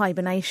into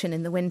hibernation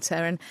in the winter,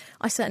 and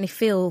I certainly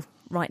feel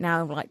right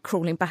now like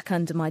crawling back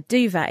under my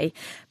duvet.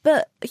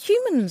 But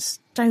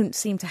humans don't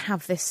seem to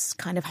have this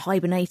kind of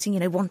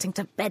hibernating, wanting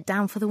to bed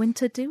down for the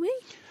winter, do we?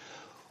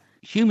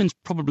 Humans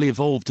probably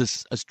evolved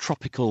as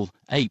tropical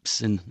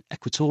apes in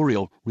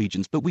equatorial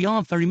regions, but we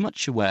are very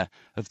much aware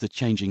of the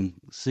changing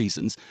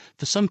seasons.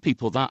 For some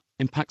people, that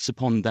impacts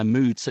upon their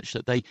mood such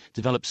that they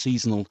develop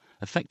seasonal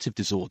affective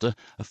disorder,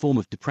 a form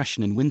of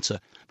depression in winter.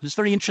 But it's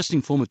a very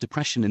interesting form of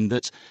depression in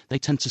that they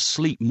tend to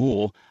sleep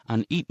more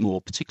and eat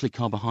more, particularly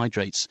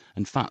carbohydrates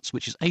and fats,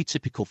 which is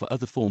atypical for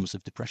other forms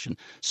of depression.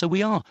 So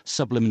we are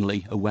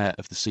subliminally aware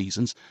of the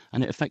seasons,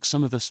 and it affects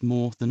some of us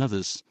more than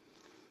others.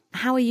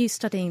 How are you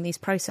studying these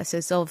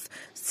processes of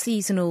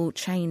seasonal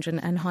change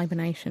and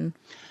hibernation?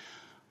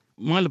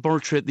 My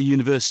laboratory at the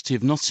University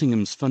of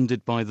Nottingham is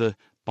funded by the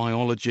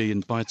Biology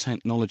and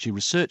Biotechnology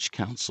Research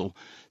Council,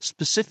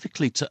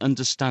 specifically to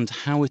understand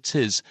how it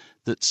is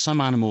that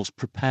some animals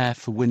prepare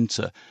for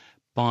winter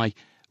by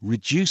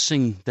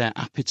reducing their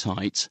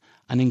appetite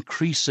and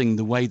increasing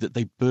the way that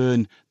they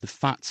burn the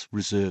fat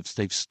reserves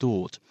they've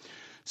stored.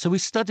 So we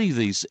study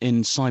these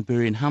in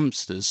Siberian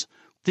hamsters.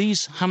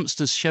 These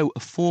hamsters show a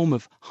form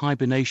of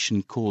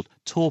hibernation called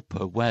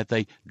torpor, where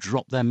they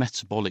drop their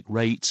metabolic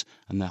rate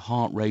and their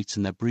heart rate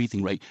and their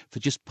breathing rate for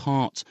just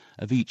part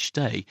of each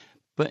day.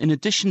 But in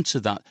addition to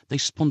that, they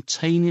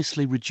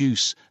spontaneously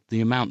reduce the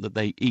amount that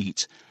they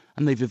eat.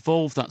 And they've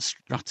evolved that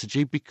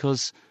strategy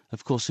because,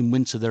 of course, in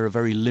winter there are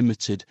very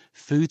limited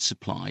food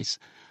supplies.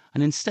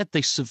 And instead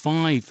they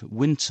survive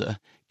winter,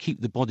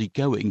 keep the body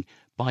going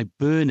by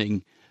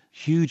burning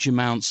huge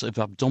amounts of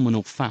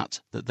abdominal fat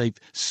that they've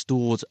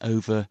stored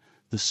over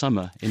the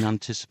summer in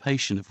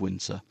anticipation of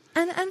winter.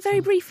 And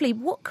very briefly,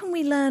 what can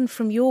we learn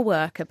from your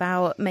work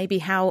about maybe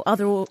how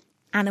other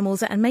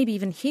animals and maybe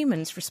even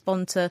humans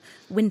respond to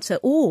winter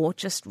or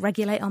just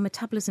regulate our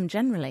metabolism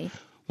generally?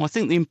 Well, I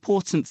think the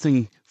important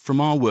thing from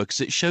our work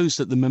is it shows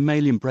that the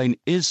mammalian brain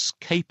is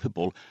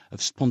capable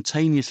of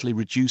spontaneously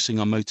reducing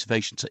our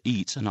motivation to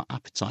eat and our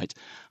appetite,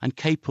 and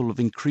capable of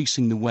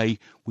increasing the way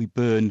we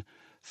burn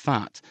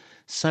fat.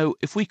 So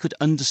if we could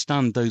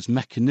understand those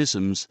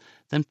mechanisms,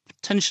 then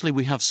potentially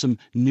we have some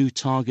new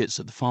targets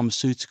that the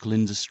pharmaceutical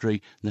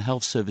industry and the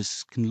health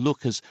service can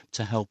look as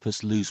to help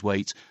us lose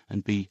weight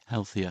and be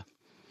healthier.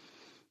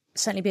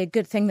 Certainly be a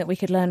good thing that we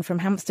could learn from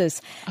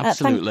hamsters.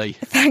 Absolutely.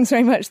 Thanks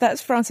very much.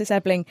 That's Frances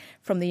Ebling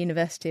from the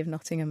University of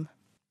Nottingham.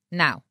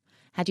 Now,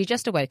 had you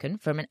just awoken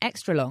from an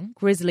extra long,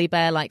 grizzly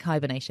bear-like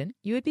hibernation,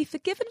 you would be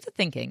forgiven for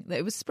thinking that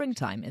it was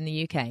springtime in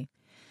the UK.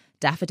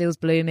 Daffodils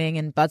blooming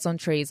and buds on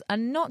trees are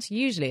not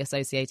usually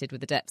associated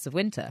with the depths of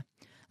winter.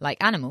 Like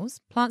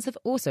animals, plants have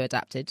also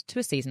adapted to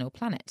a seasonal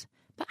planet.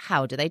 But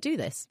how do they do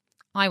this?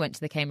 I went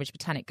to the Cambridge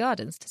Botanic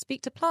Gardens to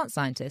speak to plant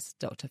scientist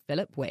Dr.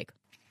 Philip Wigg.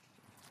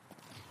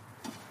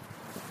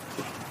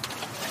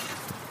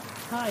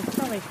 Hi,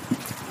 sorry.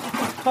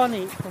 This is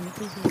Connie from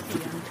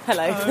BBC.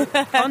 Hello.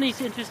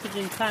 Connie's interested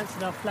in plants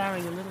that are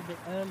flowering a little bit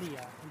earlier.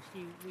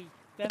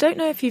 I don't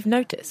know if you've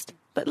noticed,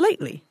 but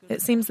lately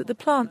it seems that the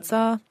plants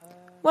are,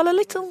 well, a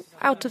little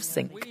out of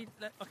sync.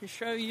 I can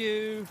show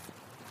you,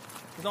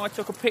 because I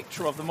took a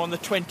picture of them on the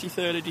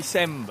 23rd of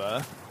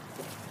December.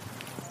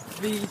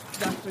 These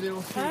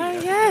daffodils here.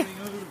 Oh, yeah.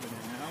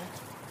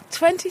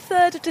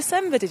 23rd of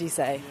December, did you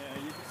say?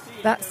 Yeah, you can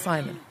see That's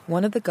Simon,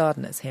 one of the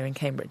gardeners here in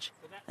Cambridge.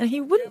 And he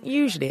wouldn't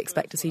usually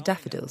expect to see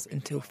daffodils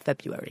until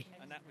February.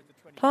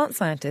 Plant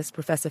scientist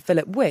Professor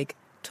Philip Wigg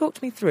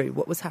talked me through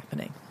what was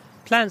happening.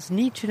 Plants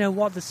need to know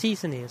what the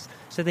season is,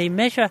 so they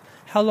measure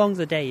how long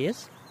the day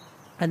is,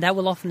 and that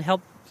will often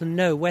help them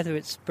know whether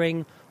it's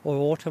spring or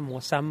autumn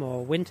or summer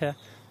or winter.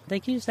 They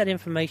can use that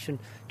information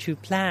to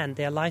plan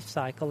their life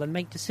cycle and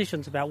make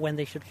decisions about when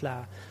they should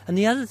flower. And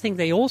the other thing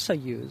they also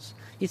use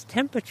is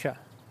temperature.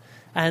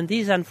 And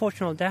these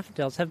unfortunate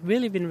daffodils have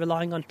really been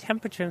relying on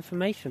temperature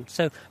information.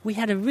 So we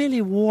had a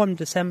really warm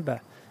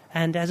December.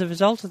 And as a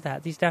result of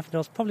that, these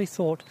daffodils probably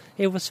thought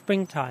it was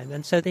springtime.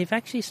 And so they've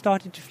actually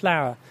started to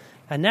flower.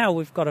 And now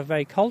we've got a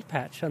very cold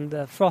patch, and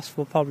the frost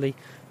will probably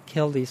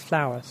kill these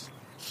flowers.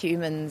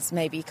 Humans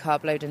maybe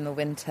carb load in the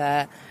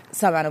winter.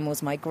 Some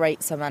animals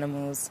migrate, some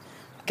animals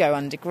go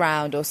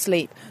underground or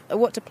sleep.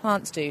 What do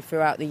plants do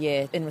throughout the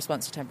year in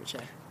response to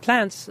temperature?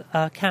 Plants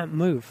can't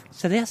move,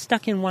 so they're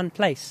stuck in one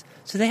place.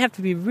 So they have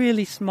to be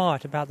really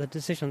smart about the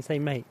decisions they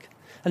make.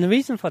 And the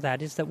reason for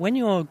that is that when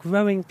you're a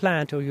growing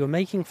plant or you're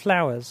making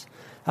flowers,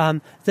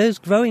 those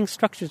growing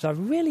structures are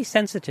really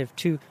sensitive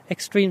to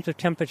extremes of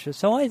temperature,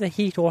 so either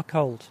heat or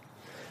cold.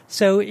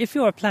 So if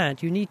you're a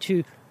plant, you need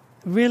to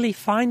really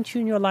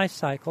fine-tune your life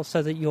cycle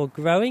so that you're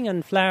growing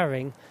and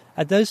flowering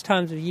at those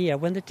times of year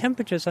when the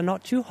temperatures are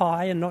not too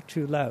high and not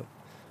too low.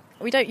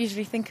 We don't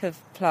usually think of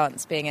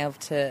plants being able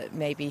to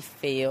maybe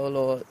feel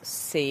or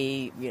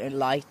see,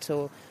 light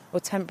or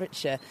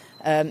temperature.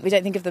 We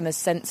don't think of them as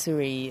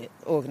sensory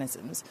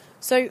organisms.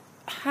 So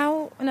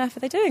how on earth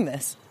are they doing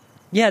this?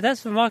 Yeah,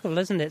 that's remarkable,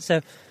 isn't it?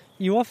 So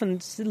you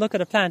often look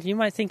at a plant and you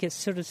might think it's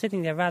sort of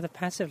sitting there rather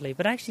passively,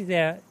 but actually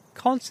they're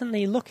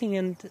constantly looking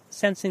and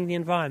sensing the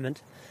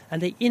environment,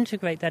 and they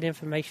integrate that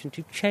information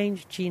to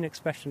change gene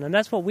expression. And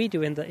that's what we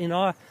do in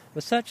our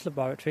research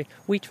laboratory.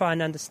 We try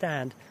and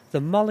understand the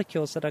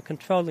molecules that are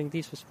controlling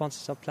these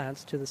responses of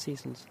plants to the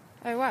seasons.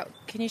 Oh, wow.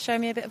 Can you show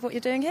me a bit of what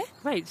you're doing here?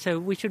 Great. So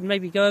we should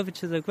maybe go over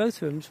to the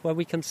growth rooms where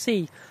we can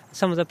see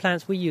some of the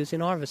plants we use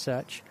in our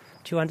research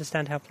to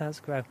understand how plants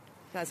grow.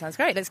 That sounds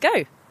great. Let's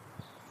go.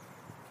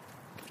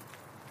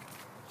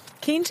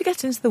 Keen to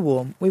get into the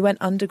warm, we went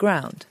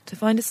underground to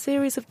find a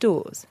series of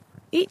doors,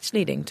 each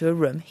leading to a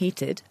room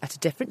heated at a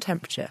different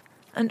temperature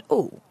and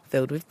all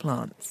filled with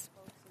plants.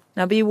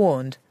 Now be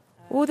warned,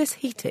 all this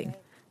heating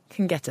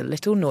can get a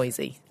little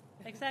noisy.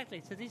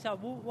 Exactly. So these are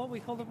what we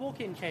call the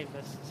walk-in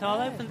chambers. So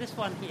I'll open this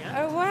one here.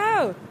 Oh,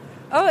 wow.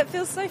 Oh, it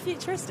feels so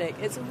futuristic.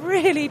 It's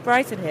really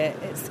bright in here.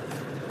 It's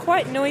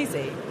quite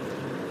noisy.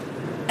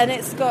 And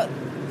it's got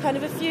kind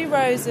of a few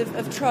rows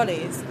of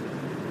trolleys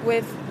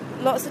with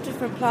lots of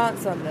different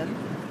plants on them.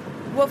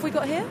 What have we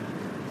got here?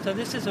 So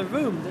this is a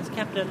room that's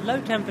kept at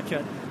low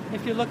temperature.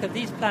 If you look at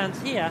these plants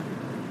here,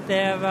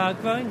 they're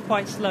growing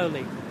quite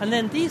slowly. And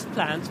then these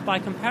plants, by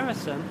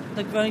comparison,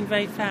 they're growing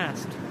very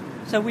fast.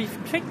 So we've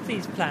tricked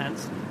these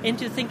plants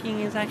into thinking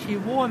it's actually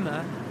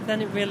warmer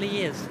than it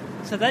really is.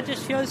 So that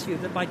just shows you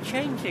that by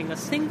changing a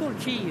single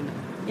gene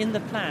in the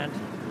plant,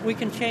 we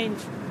can change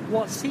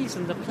what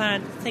season the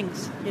plant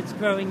thinks it's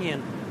growing in,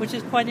 which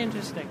is quite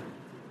interesting.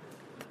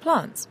 The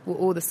plants were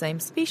all the same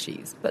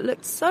species, but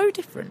looked so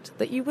different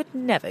that you would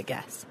never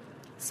guess.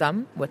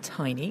 Some were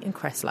tiny and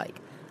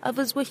crest-like,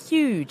 others were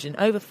huge and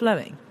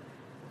overflowing.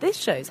 This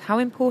shows how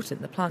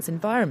important the plant's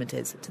environment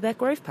is to their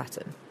growth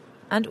pattern,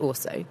 and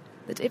also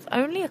that if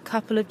only a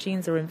couple of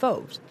genes are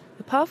involved,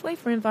 the pathway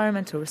for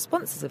environmental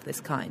responses of this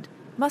kind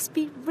must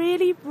be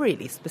really,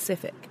 really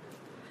specific.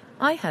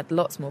 I had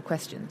lots more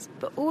questions,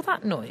 but all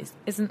that noise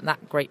isn't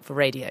that great for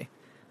radio,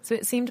 so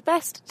it seemed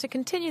best to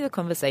continue the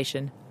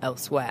conversation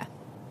elsewhere.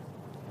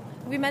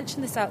 We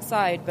mentioned this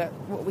outside, but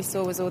what we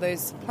saw was all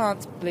those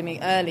plants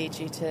blooming early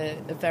due to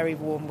a very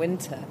warm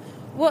winter.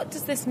 What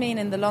does this mean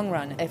in the long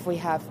run if we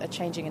have a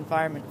changing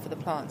environment for the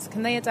plants?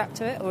 Can they adapt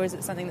to it, or is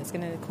it something that's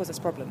going to cause us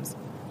problems?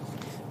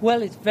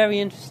 Well, it's very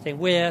interesting.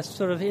 We're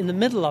sort of in the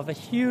middle of a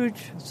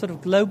huge sort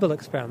of global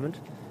experiment,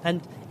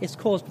 and it's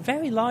caused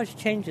very large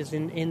changes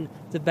in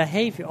the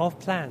behavior of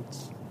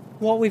plants.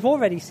 What we've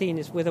already seen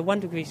is with a 1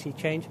 degree C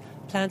change,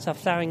 plants are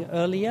flowering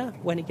earlier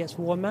when it gets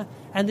warmer,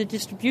 and the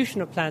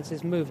distribution of plants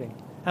is moving.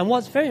 And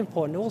what's very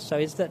important also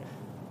is that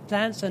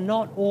plants are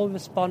not all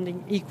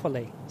responding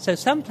equally. So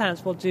some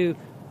plants will do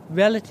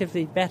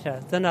relatively better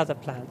than other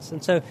plants.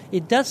 And so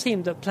it does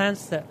seem that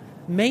plants that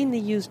mainly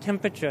use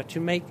temperature to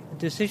make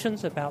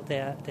decisions about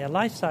their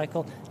life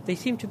cycle, they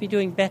seem to be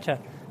doing better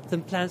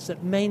than plants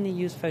that mainly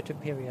use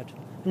photoperiod.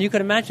 And you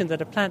can imagine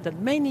that a plant that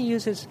mainly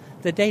uses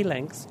the day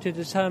length to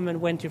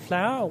determine when to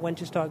flower or when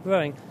to start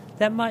growing,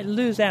 that might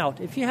lose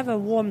out. If you have a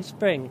warm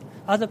spring,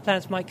 other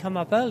plants might come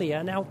up earlier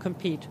and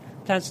outcompete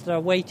plants that are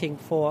waiting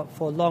for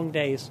long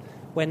days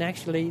when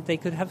actually they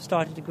could have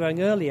started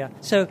growing earlier.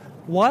 So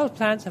wild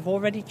plants have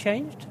already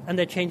changed, and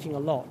they're changing a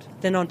lot.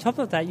 Then on top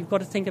of that, you've got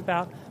to think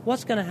about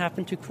what's going to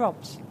happen to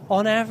crops.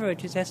 On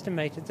average, it's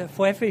estimated that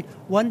for every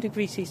 1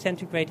 degree C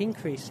centigrade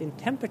increase in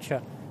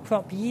temperature,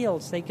 crop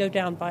yields, they go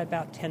down by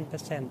about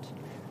 10%.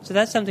 So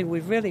that's something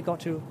we've really got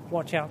to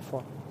watch out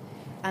for.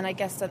 And I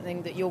guess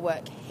something that your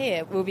work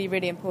here will be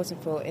really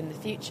important for in the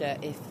future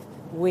if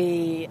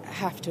we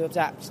have to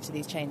adapt to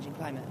these changing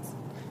climates.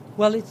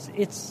 Well,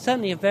 it's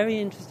certainly a very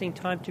interesting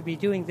time to be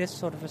doing this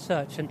sort of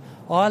research, and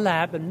our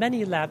lab and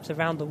many labs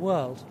around the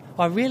world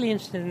are really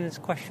interested in this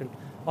question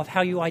of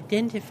how you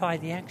identify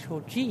the actual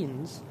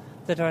genes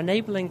that are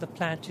enabling the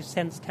plant to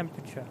sense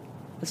temperature.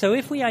 And so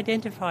if we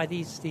identify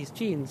these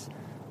genes,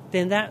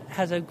 then that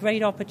has a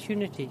great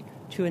opportunity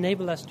to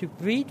enable us to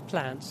breed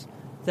plants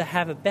that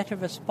have a better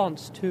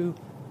response to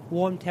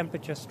warm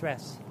temperature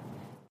stress.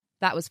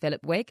 That was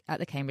Philip Wigg at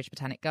the Cambridge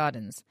Botanic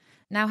Gardens.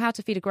 Now, how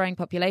to feed a growing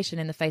population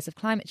in the face of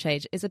climate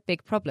change is a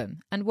big problem,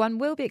 and one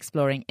we'll be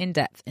exploring in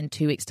depth in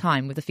 2 weeks'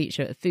 time with a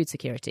feature of food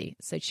security,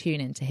 so tune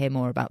in to hear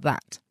more about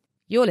that.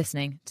 You're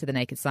listening to The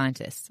Naked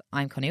Scientists.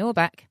 I'm Connie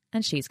Orbach,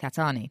 and she's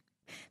Katani.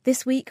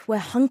 This week, we're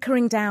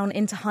hunkering down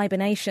into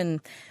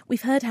hibernation.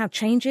 We've heard how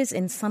changes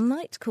in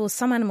sunlight cause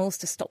some animals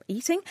to stop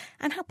eating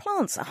and how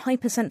plants are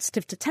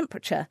hypersensitive to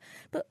temperature.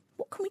 But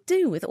what can we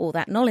do with all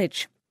that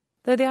knowledge?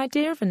 Though the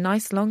idea of a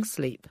nice long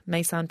sleep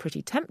may sound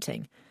pretty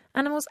tempting,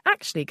 animals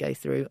actually go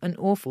through an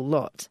awful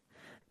lot.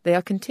 They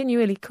are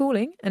continually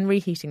cooling and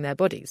reheating their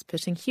bodies,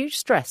 putting huge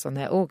stress on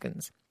their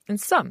organs, and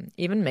some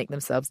even make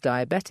themselves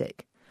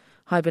diabetic.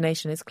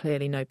 Hibernation is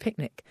clearly no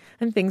picnic,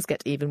 and things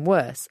get even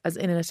worse, as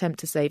in an attempt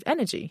to save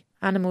energy,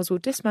 animals will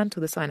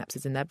dismantle the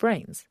synapses in their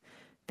brains.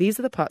 These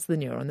are the parts of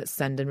the neuron that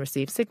send and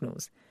receive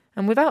signals,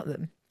 and without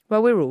them,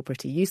 well, we're all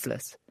pretty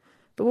useless.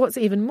 But what's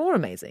even more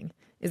amazing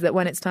is that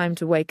when it's time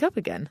to wake up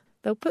again,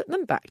 they'll put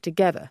them back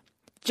together,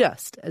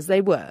 just as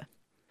they were.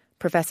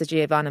 Professor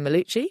Giovanna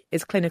Malucci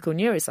is clinical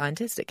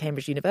neuroscientist at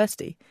Cambridge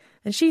University,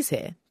 and she's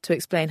here to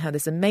explain how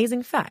this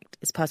amazing fact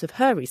is part of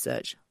her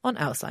research on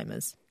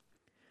Alzheimer's.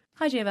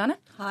 Hi, Giovanna.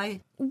 Hi.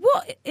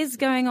 What is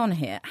going on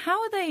here? How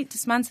are they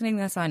dismantling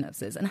their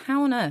synapses, and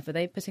how on earth are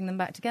they putting them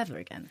back together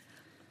again?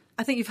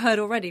 I think you've heard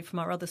already from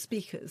our other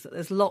speakers that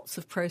there's lots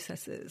of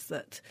processes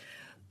that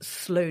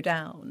slow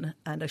down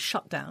and are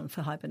shut down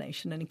for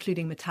hibernation, and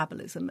including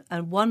metabolism.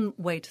 And one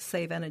way to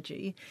save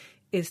energy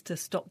is to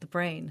stop the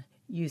brain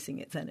using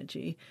its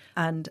energy.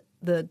 And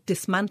the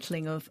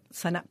dismantling of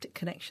synaptic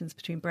connections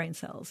between brain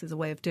cells is a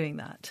way of doing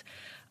that.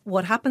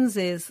 What happens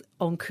is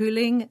on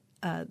cooling,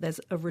 there's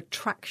a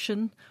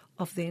retraction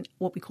of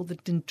what we call the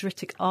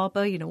dendritic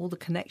arbor, all the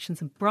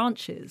connections and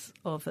branches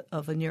of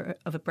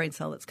a brain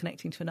cell that's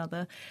connecting to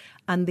another,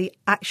 and the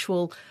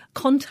actual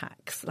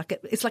contacts,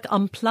 it's like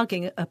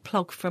unplugging a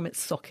plug from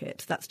its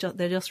socket.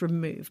 They're just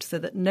removed so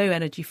that no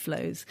energy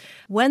flows.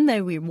 When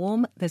they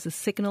rewarm, there's a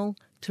signal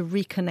to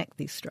reconnect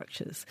these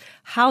structures.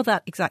 How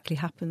that exactly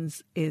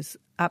happens is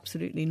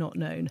absolutely not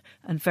known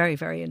and very,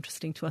 very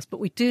interesting to us. But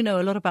we do know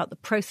a lot about the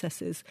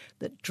processes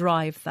that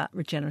drive that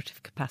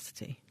regenerative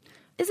capacity.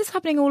 Is this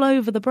happening all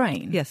over the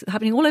brain? Yes, it's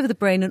happening all over the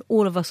brain and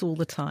all of us all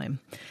the time.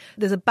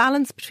 There's a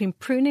balance between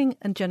pruning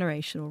and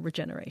generation or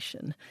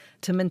regeneration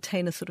to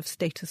maintain a sort of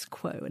status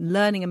quo. And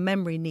learning and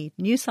memory need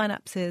new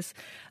synapses,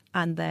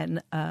 and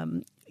then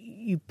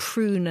you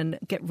prune and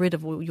get rid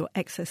of all your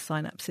excess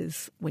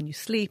synapses when you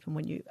sleep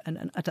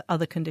and at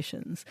other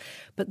conditions.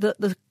 But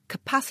the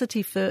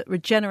capacity for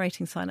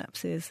regenerating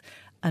synapses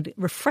and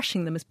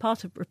refreshing them is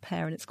part of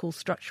repair, and it's called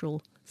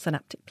structural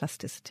synaptic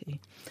plasticity.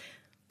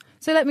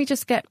 So let me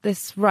just get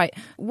this right.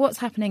 What's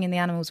happening in the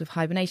animals with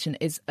hibernation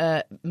is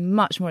a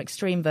much more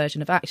extreme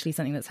version of actually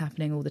something that's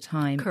happening all the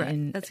time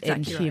in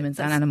humans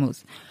and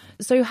animals.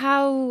 So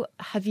how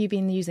have you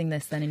been using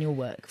this then in your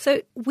work?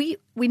 So we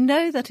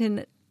know that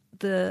in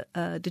the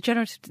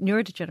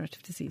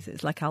neurodegenerative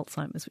diseases like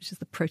Alzheimer's, which is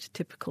the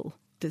prototypical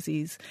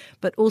disease,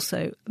 but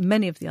also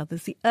many of the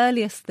others, the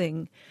earliest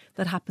thing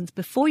that happens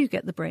before you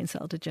get the brain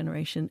cell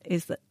degeneration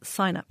is that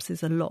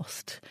synapses are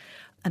lost.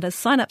 And as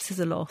synapses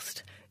are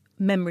lost,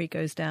 memory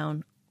goes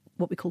down,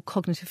 what we call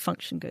cognitive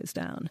function goes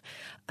down.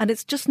 And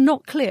it's just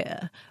not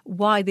clear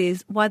why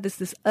there's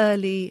this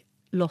early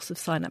loss of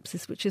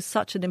synapses, which is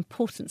such an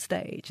important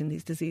stage in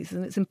these diseases.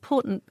 And it's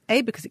important,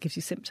 A, because it gives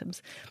you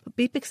symptoms, but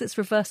B, because it's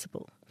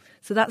reversible.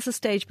 So that's a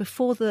stage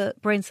before the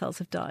brain cells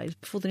have died,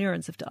 before the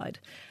neurons have died,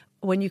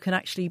 when you can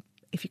actually,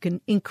 if you can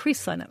increase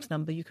synapse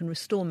number, you can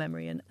restore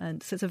memory.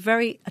 And so it's a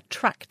very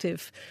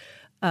attractive,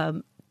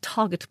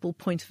 targetable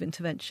point of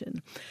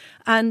intervention.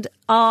 And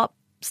our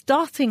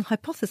starting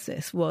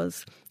hypothesis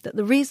was that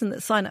the reason that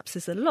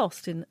synapses are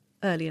lost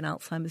early in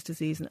Alzheimer's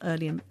disease and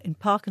early in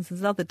Parkinson's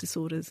and other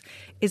disorders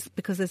is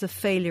because there's a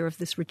failure of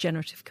this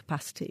regenerative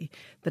capacity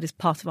that is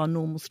part of our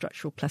normal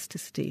structural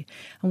plasticity.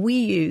 And we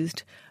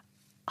used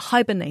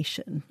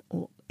hibernation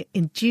or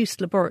induced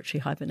laboratory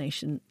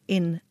hibernation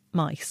in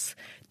mice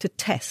to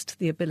test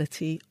the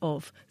ability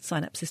of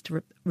synapses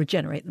to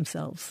regenerate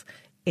themselves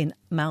in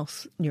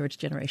mouse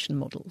neurodegeneration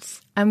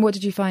models. And what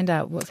did you find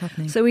out? What's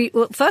happening? So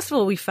first of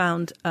all, we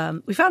found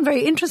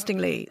very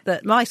interestingly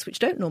that mice which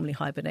don't normally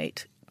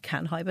hibernate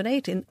can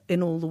hibernate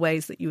in all the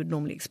ways that you would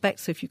normally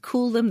expect. So if you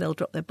cool them, they'll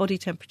drop their body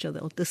temperature,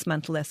 they'll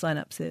dismantle their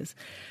synapses,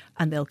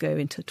 and they'll go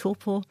into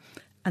torpor.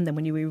 And then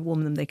when you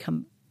rewarm them, they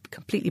come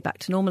completely back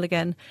to normal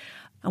again.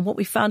 And what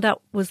we found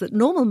out was that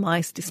normal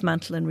mice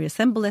dismantle and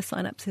reassemble their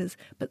synapses,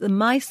 but the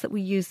mice that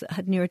we used that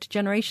had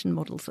neurodegeneration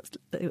models,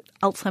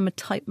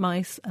 Alzheimer-type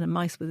mice and a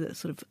mice with a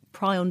sort of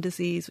prion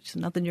disease, which is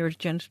another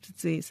neurodegenerative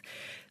disease,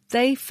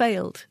 they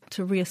failed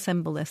to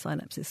reassemble their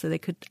synapses. So they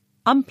could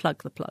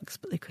unplug the plugs,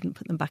 but they couldn't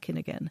put them back in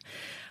again.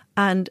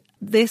 And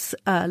this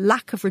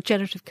lack of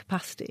regenerative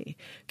capacity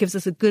gives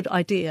us a good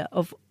idea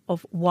of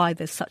why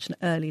there's such an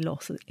early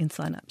loss in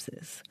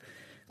synapses.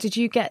 Did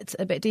you get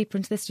a bit deeper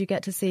into this? Did you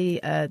get to see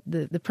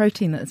the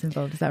protein that's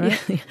involved? Is that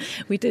right? Yeah,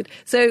 we did.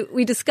 So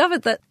we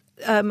discovered that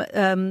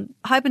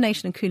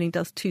hibernation and cooling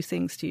does two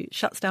things to you. It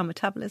shuts down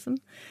metabolism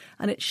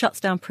and it shuts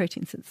down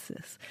protein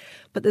synthesis.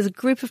 But there's a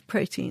group of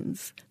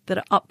proteins that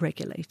are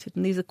upregulated,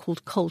 and these are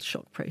called cold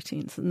shock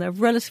proteins. And they're a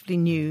relatively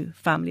new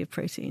family of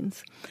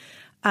proteins.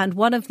 And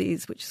one of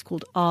these, which is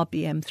called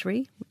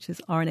RBM3, which is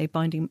RNA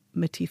binding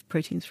motif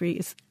protein 3,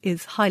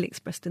 is highly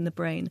expressed in the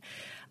brain.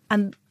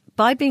 And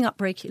by being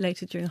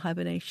upregulated during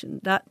hibernation,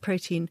 that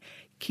protein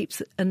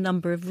keeps a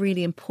number of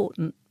really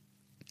important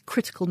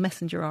critical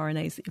messenger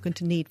RNAs that you're going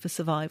to need for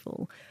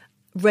survival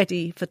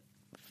ready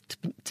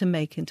to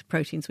make into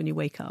proteins when you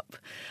wake up.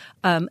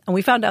 And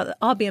we found out that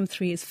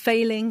RBM3 is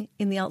failing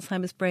in the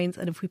Alzheimer's brains,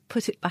 and if we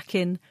put it back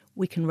in,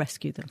 we can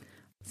rescue them.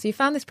 So you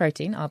found this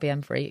protein,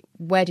 RBM3.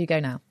 Where do you go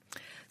now?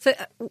 So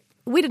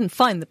we didn't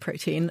find the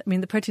protein. I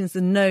mean, the protein is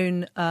the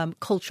known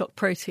cold shock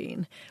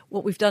protein.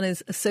 What we've done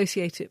is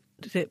associated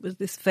it with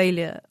this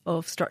failure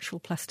of structural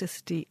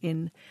plasticity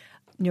in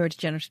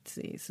neurodegenerative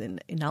disease, in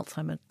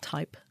Alzheimer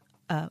type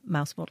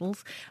mouse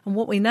models. And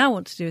what we now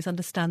want to do is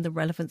understand the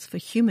relevance for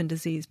human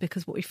disease,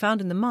 because what we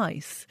found in the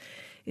mice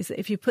is that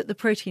if you put the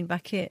protein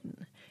back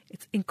in,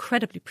 it's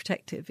incredibly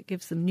protective. It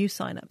gives them new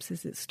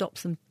synapses. It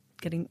stops them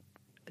getting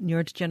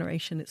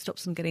neurodegeneration. It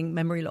stops them getting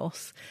memory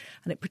loss,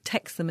 and it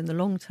protects them in the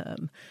long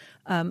term.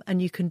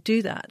 And you can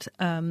do that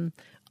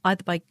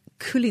either by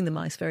cooling the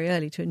mice very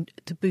early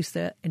to boost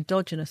their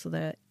endogenous or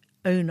their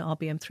own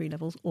RBM3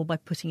 levels, or by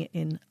putting it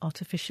in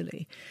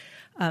artificially.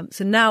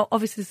 So now,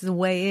 obviously, this is a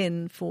way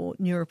in for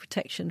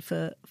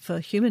neuroprotection for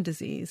human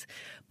disease,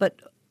 but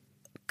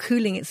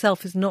cooling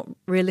itself is not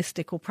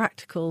realistic or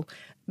practical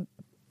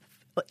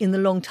in the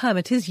long term.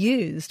 It is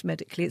used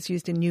medically. It's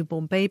used in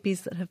newborn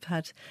babies that have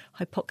had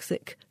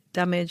hypoxic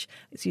damage.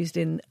 It's used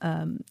in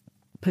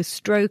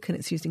post-stroke, and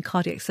it's used in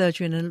cardiac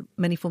surgery and in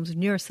many forms of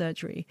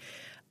neurosurgery.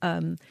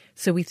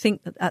 So we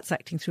think that that's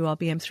acting through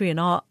RBM3, and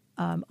our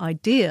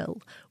ideal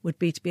would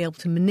be to be able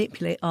to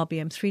manipulate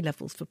RBM3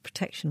 levels for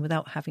protection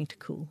without having to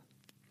cool.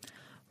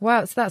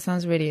 Wow, so that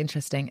sounds really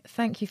interesting.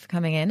 Thank you for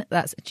coming in.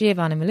 That's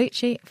Giovanna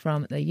Malucci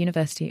from the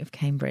University of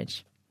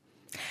Cambridge.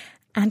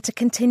 And to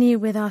continue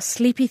with our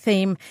sleepy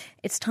theme,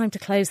 it's time to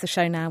close the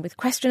show now with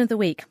Question of the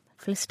Week.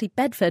 Felicity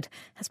Bedford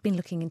has been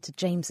looking into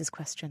James's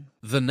question.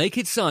 The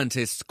Naked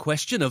Scientist's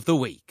Question of the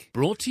Week,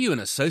 brought to you in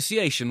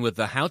association with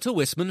the How to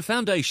Wisman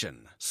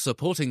Foundation,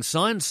 supporting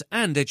science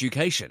and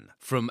education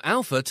from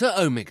Alpha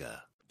to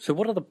Omega. So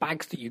what are the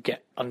bags that you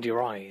get under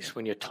your eyes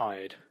when you're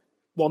tired?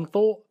 One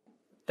thought,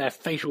 they're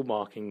facial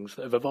markings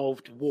that have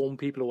evolved to warn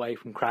people away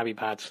from crabby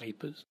bad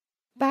sleepers.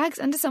 Bags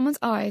under someone's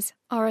eyes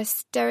are a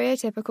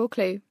stereotypical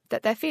clue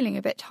that they're feeling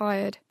a bit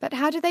tired. But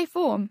how do they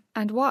form,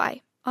 and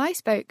why? I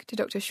spoke to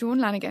Dr. Sean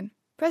Lanigan,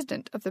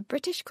 president of the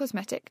British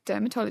Cosmetic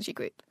Dermatology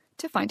Group,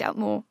 to find out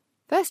more.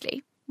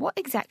 Firstly, what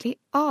exactly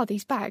are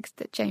these bags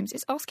that James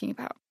is asking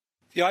about?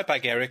 The eye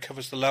bag area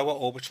covers the lower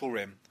orbital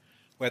rim,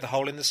 where the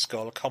hole in the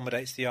skull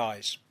accommodates the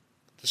eyes.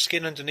 The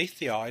skin underneath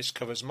the eyes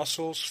covers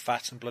muscles,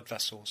 fat and blood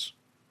vessels.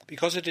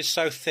 Because it is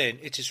so thin,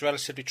 it is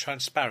relatively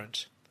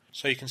transparent,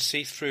 so you can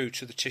see through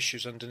to the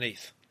tissues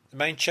underneath. The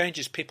main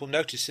changes people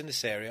notice in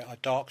this area are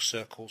dark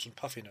circles and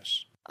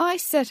puffiness. I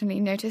certainly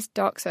notice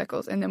dark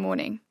circles in the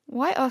morning.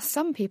 Why are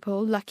some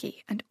people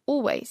lucky and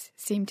always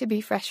seem to be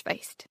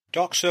fresh-faced?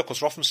 Dark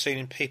circles are often seen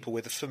in people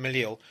with a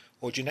familial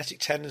or genetic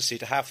tendency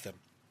to have them.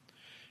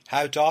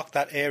 How dark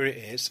that area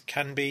is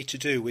can be to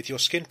do with your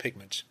skin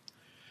pigment.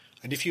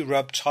 And if you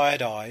rub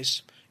tired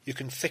eyes, you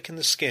can thicken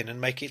the skin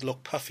and make it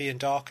look puffy and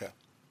darker.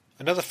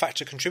 Another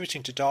factor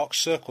contributing to dark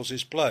circles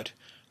is blood,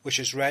 which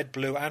has red,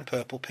 blue and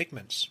purple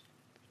pigments.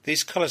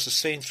 These colours are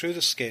seen through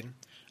the skin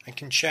and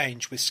can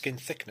change with skin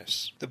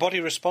thickness. The body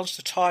responds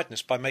to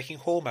tiredness by making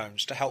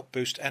hormones to help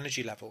boost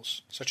energy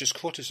levels, such as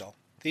cortisol.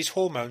 These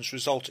hormones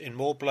result in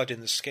more blood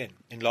in the skin,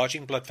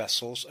 enlarging blood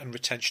vessels and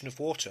retention of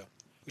water,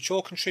 which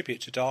all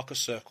contribute to darker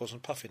circles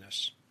and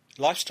puffiness.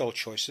 Lifestyle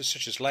choices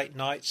such as late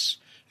nights,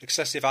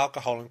 excessive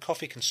alcohol and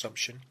coffee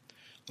consumption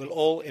will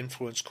all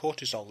influence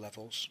cortisol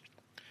levels,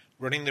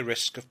 running the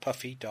risk of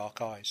puffy,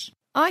 dark eyes.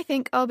 I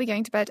think I'll be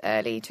going to bed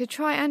early to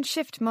try and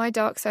shift my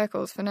dark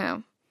circles for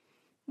now.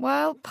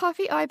 While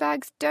puffy eye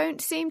bags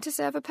don't seem to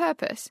serve a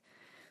purpose,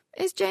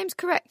 is James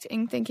correct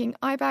in thinking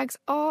eye bags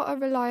are a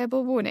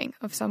reliable warning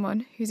of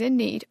someone who's in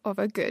need of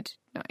a good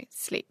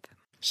night's sleep?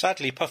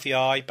 Sadly, puffy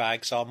eye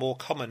bags are more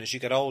common as you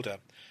get older,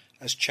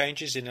 as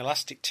changes in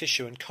elastic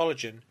tissue and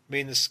collagen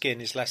mean the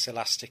skin is less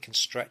elastic and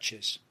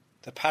stretches.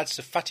 The pads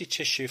of fatty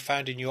tissue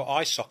found in your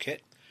eye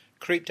socket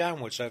creep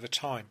downwards over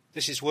time.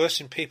 This is worse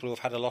in people who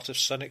have had a lot of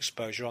sun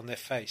exposure on their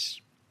face.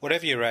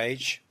 Whatever your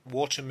age,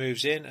 water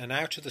moves in and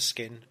out of the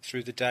skin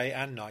through the day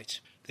and night.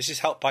 This is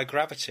helped by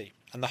gravity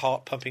and the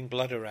heart pumping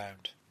blood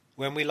around.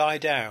 When we lie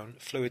down,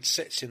 fluid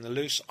sits in the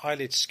loose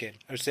eyelid skin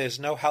as there is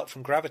no help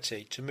from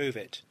gravity to move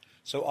it,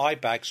 so eye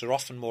bags are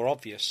often more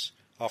obvious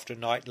after a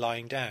night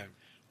lying down,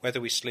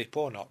 whether we sleep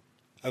or not.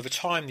 Over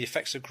time, the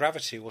effects of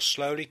gravity will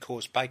slowly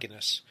cause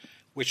bagginess,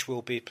 which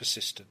will be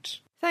persistent.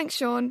 Thanks,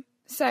 Sean.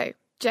 So,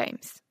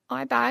 James,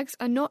 eye bags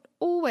are not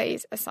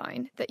always a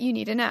sign that you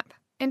need a nap.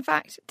 In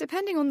fact,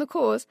 depending on the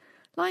cause,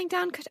 lying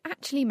down could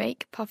actually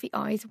make puffy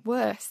eyes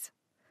worse.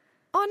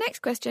 Our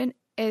next question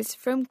is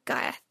from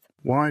Gareth.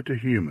 Why do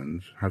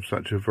humans have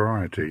such a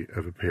variety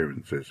of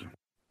appearances?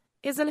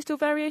 Is a little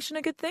variation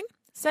a good thing?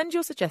 Send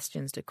your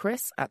suggestions to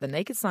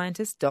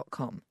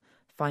chris@thenakedscientist.com.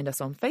 Find us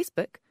on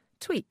Facebook,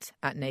 tweet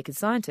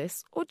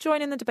 @nakedscientists, or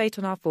join in the debate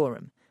on our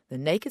forum,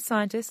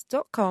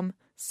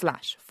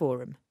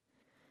 thenakedscientist.com/forum.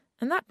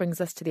 And that brings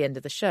us to the end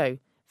of the show.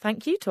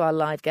 Thank you to our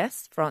live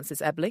guests,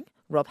 Francis Ebling,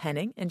 Rob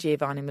Henning and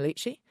Giovanni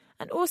Malucci,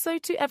 and also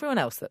to everyone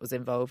else that was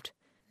involved.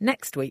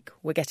 Next week,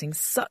 we're getting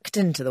sucked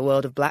into the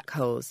world of black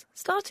holes,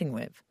 starting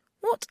with,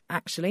 what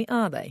actually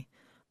are they?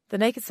 The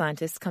Naked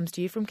Scientist comes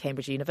to you from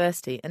Cambridge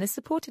University and is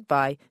supported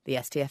by the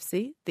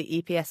STFC, the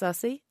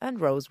EPSRC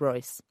and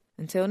Rolls-Royce.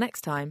 Until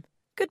next time,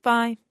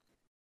 goodbye.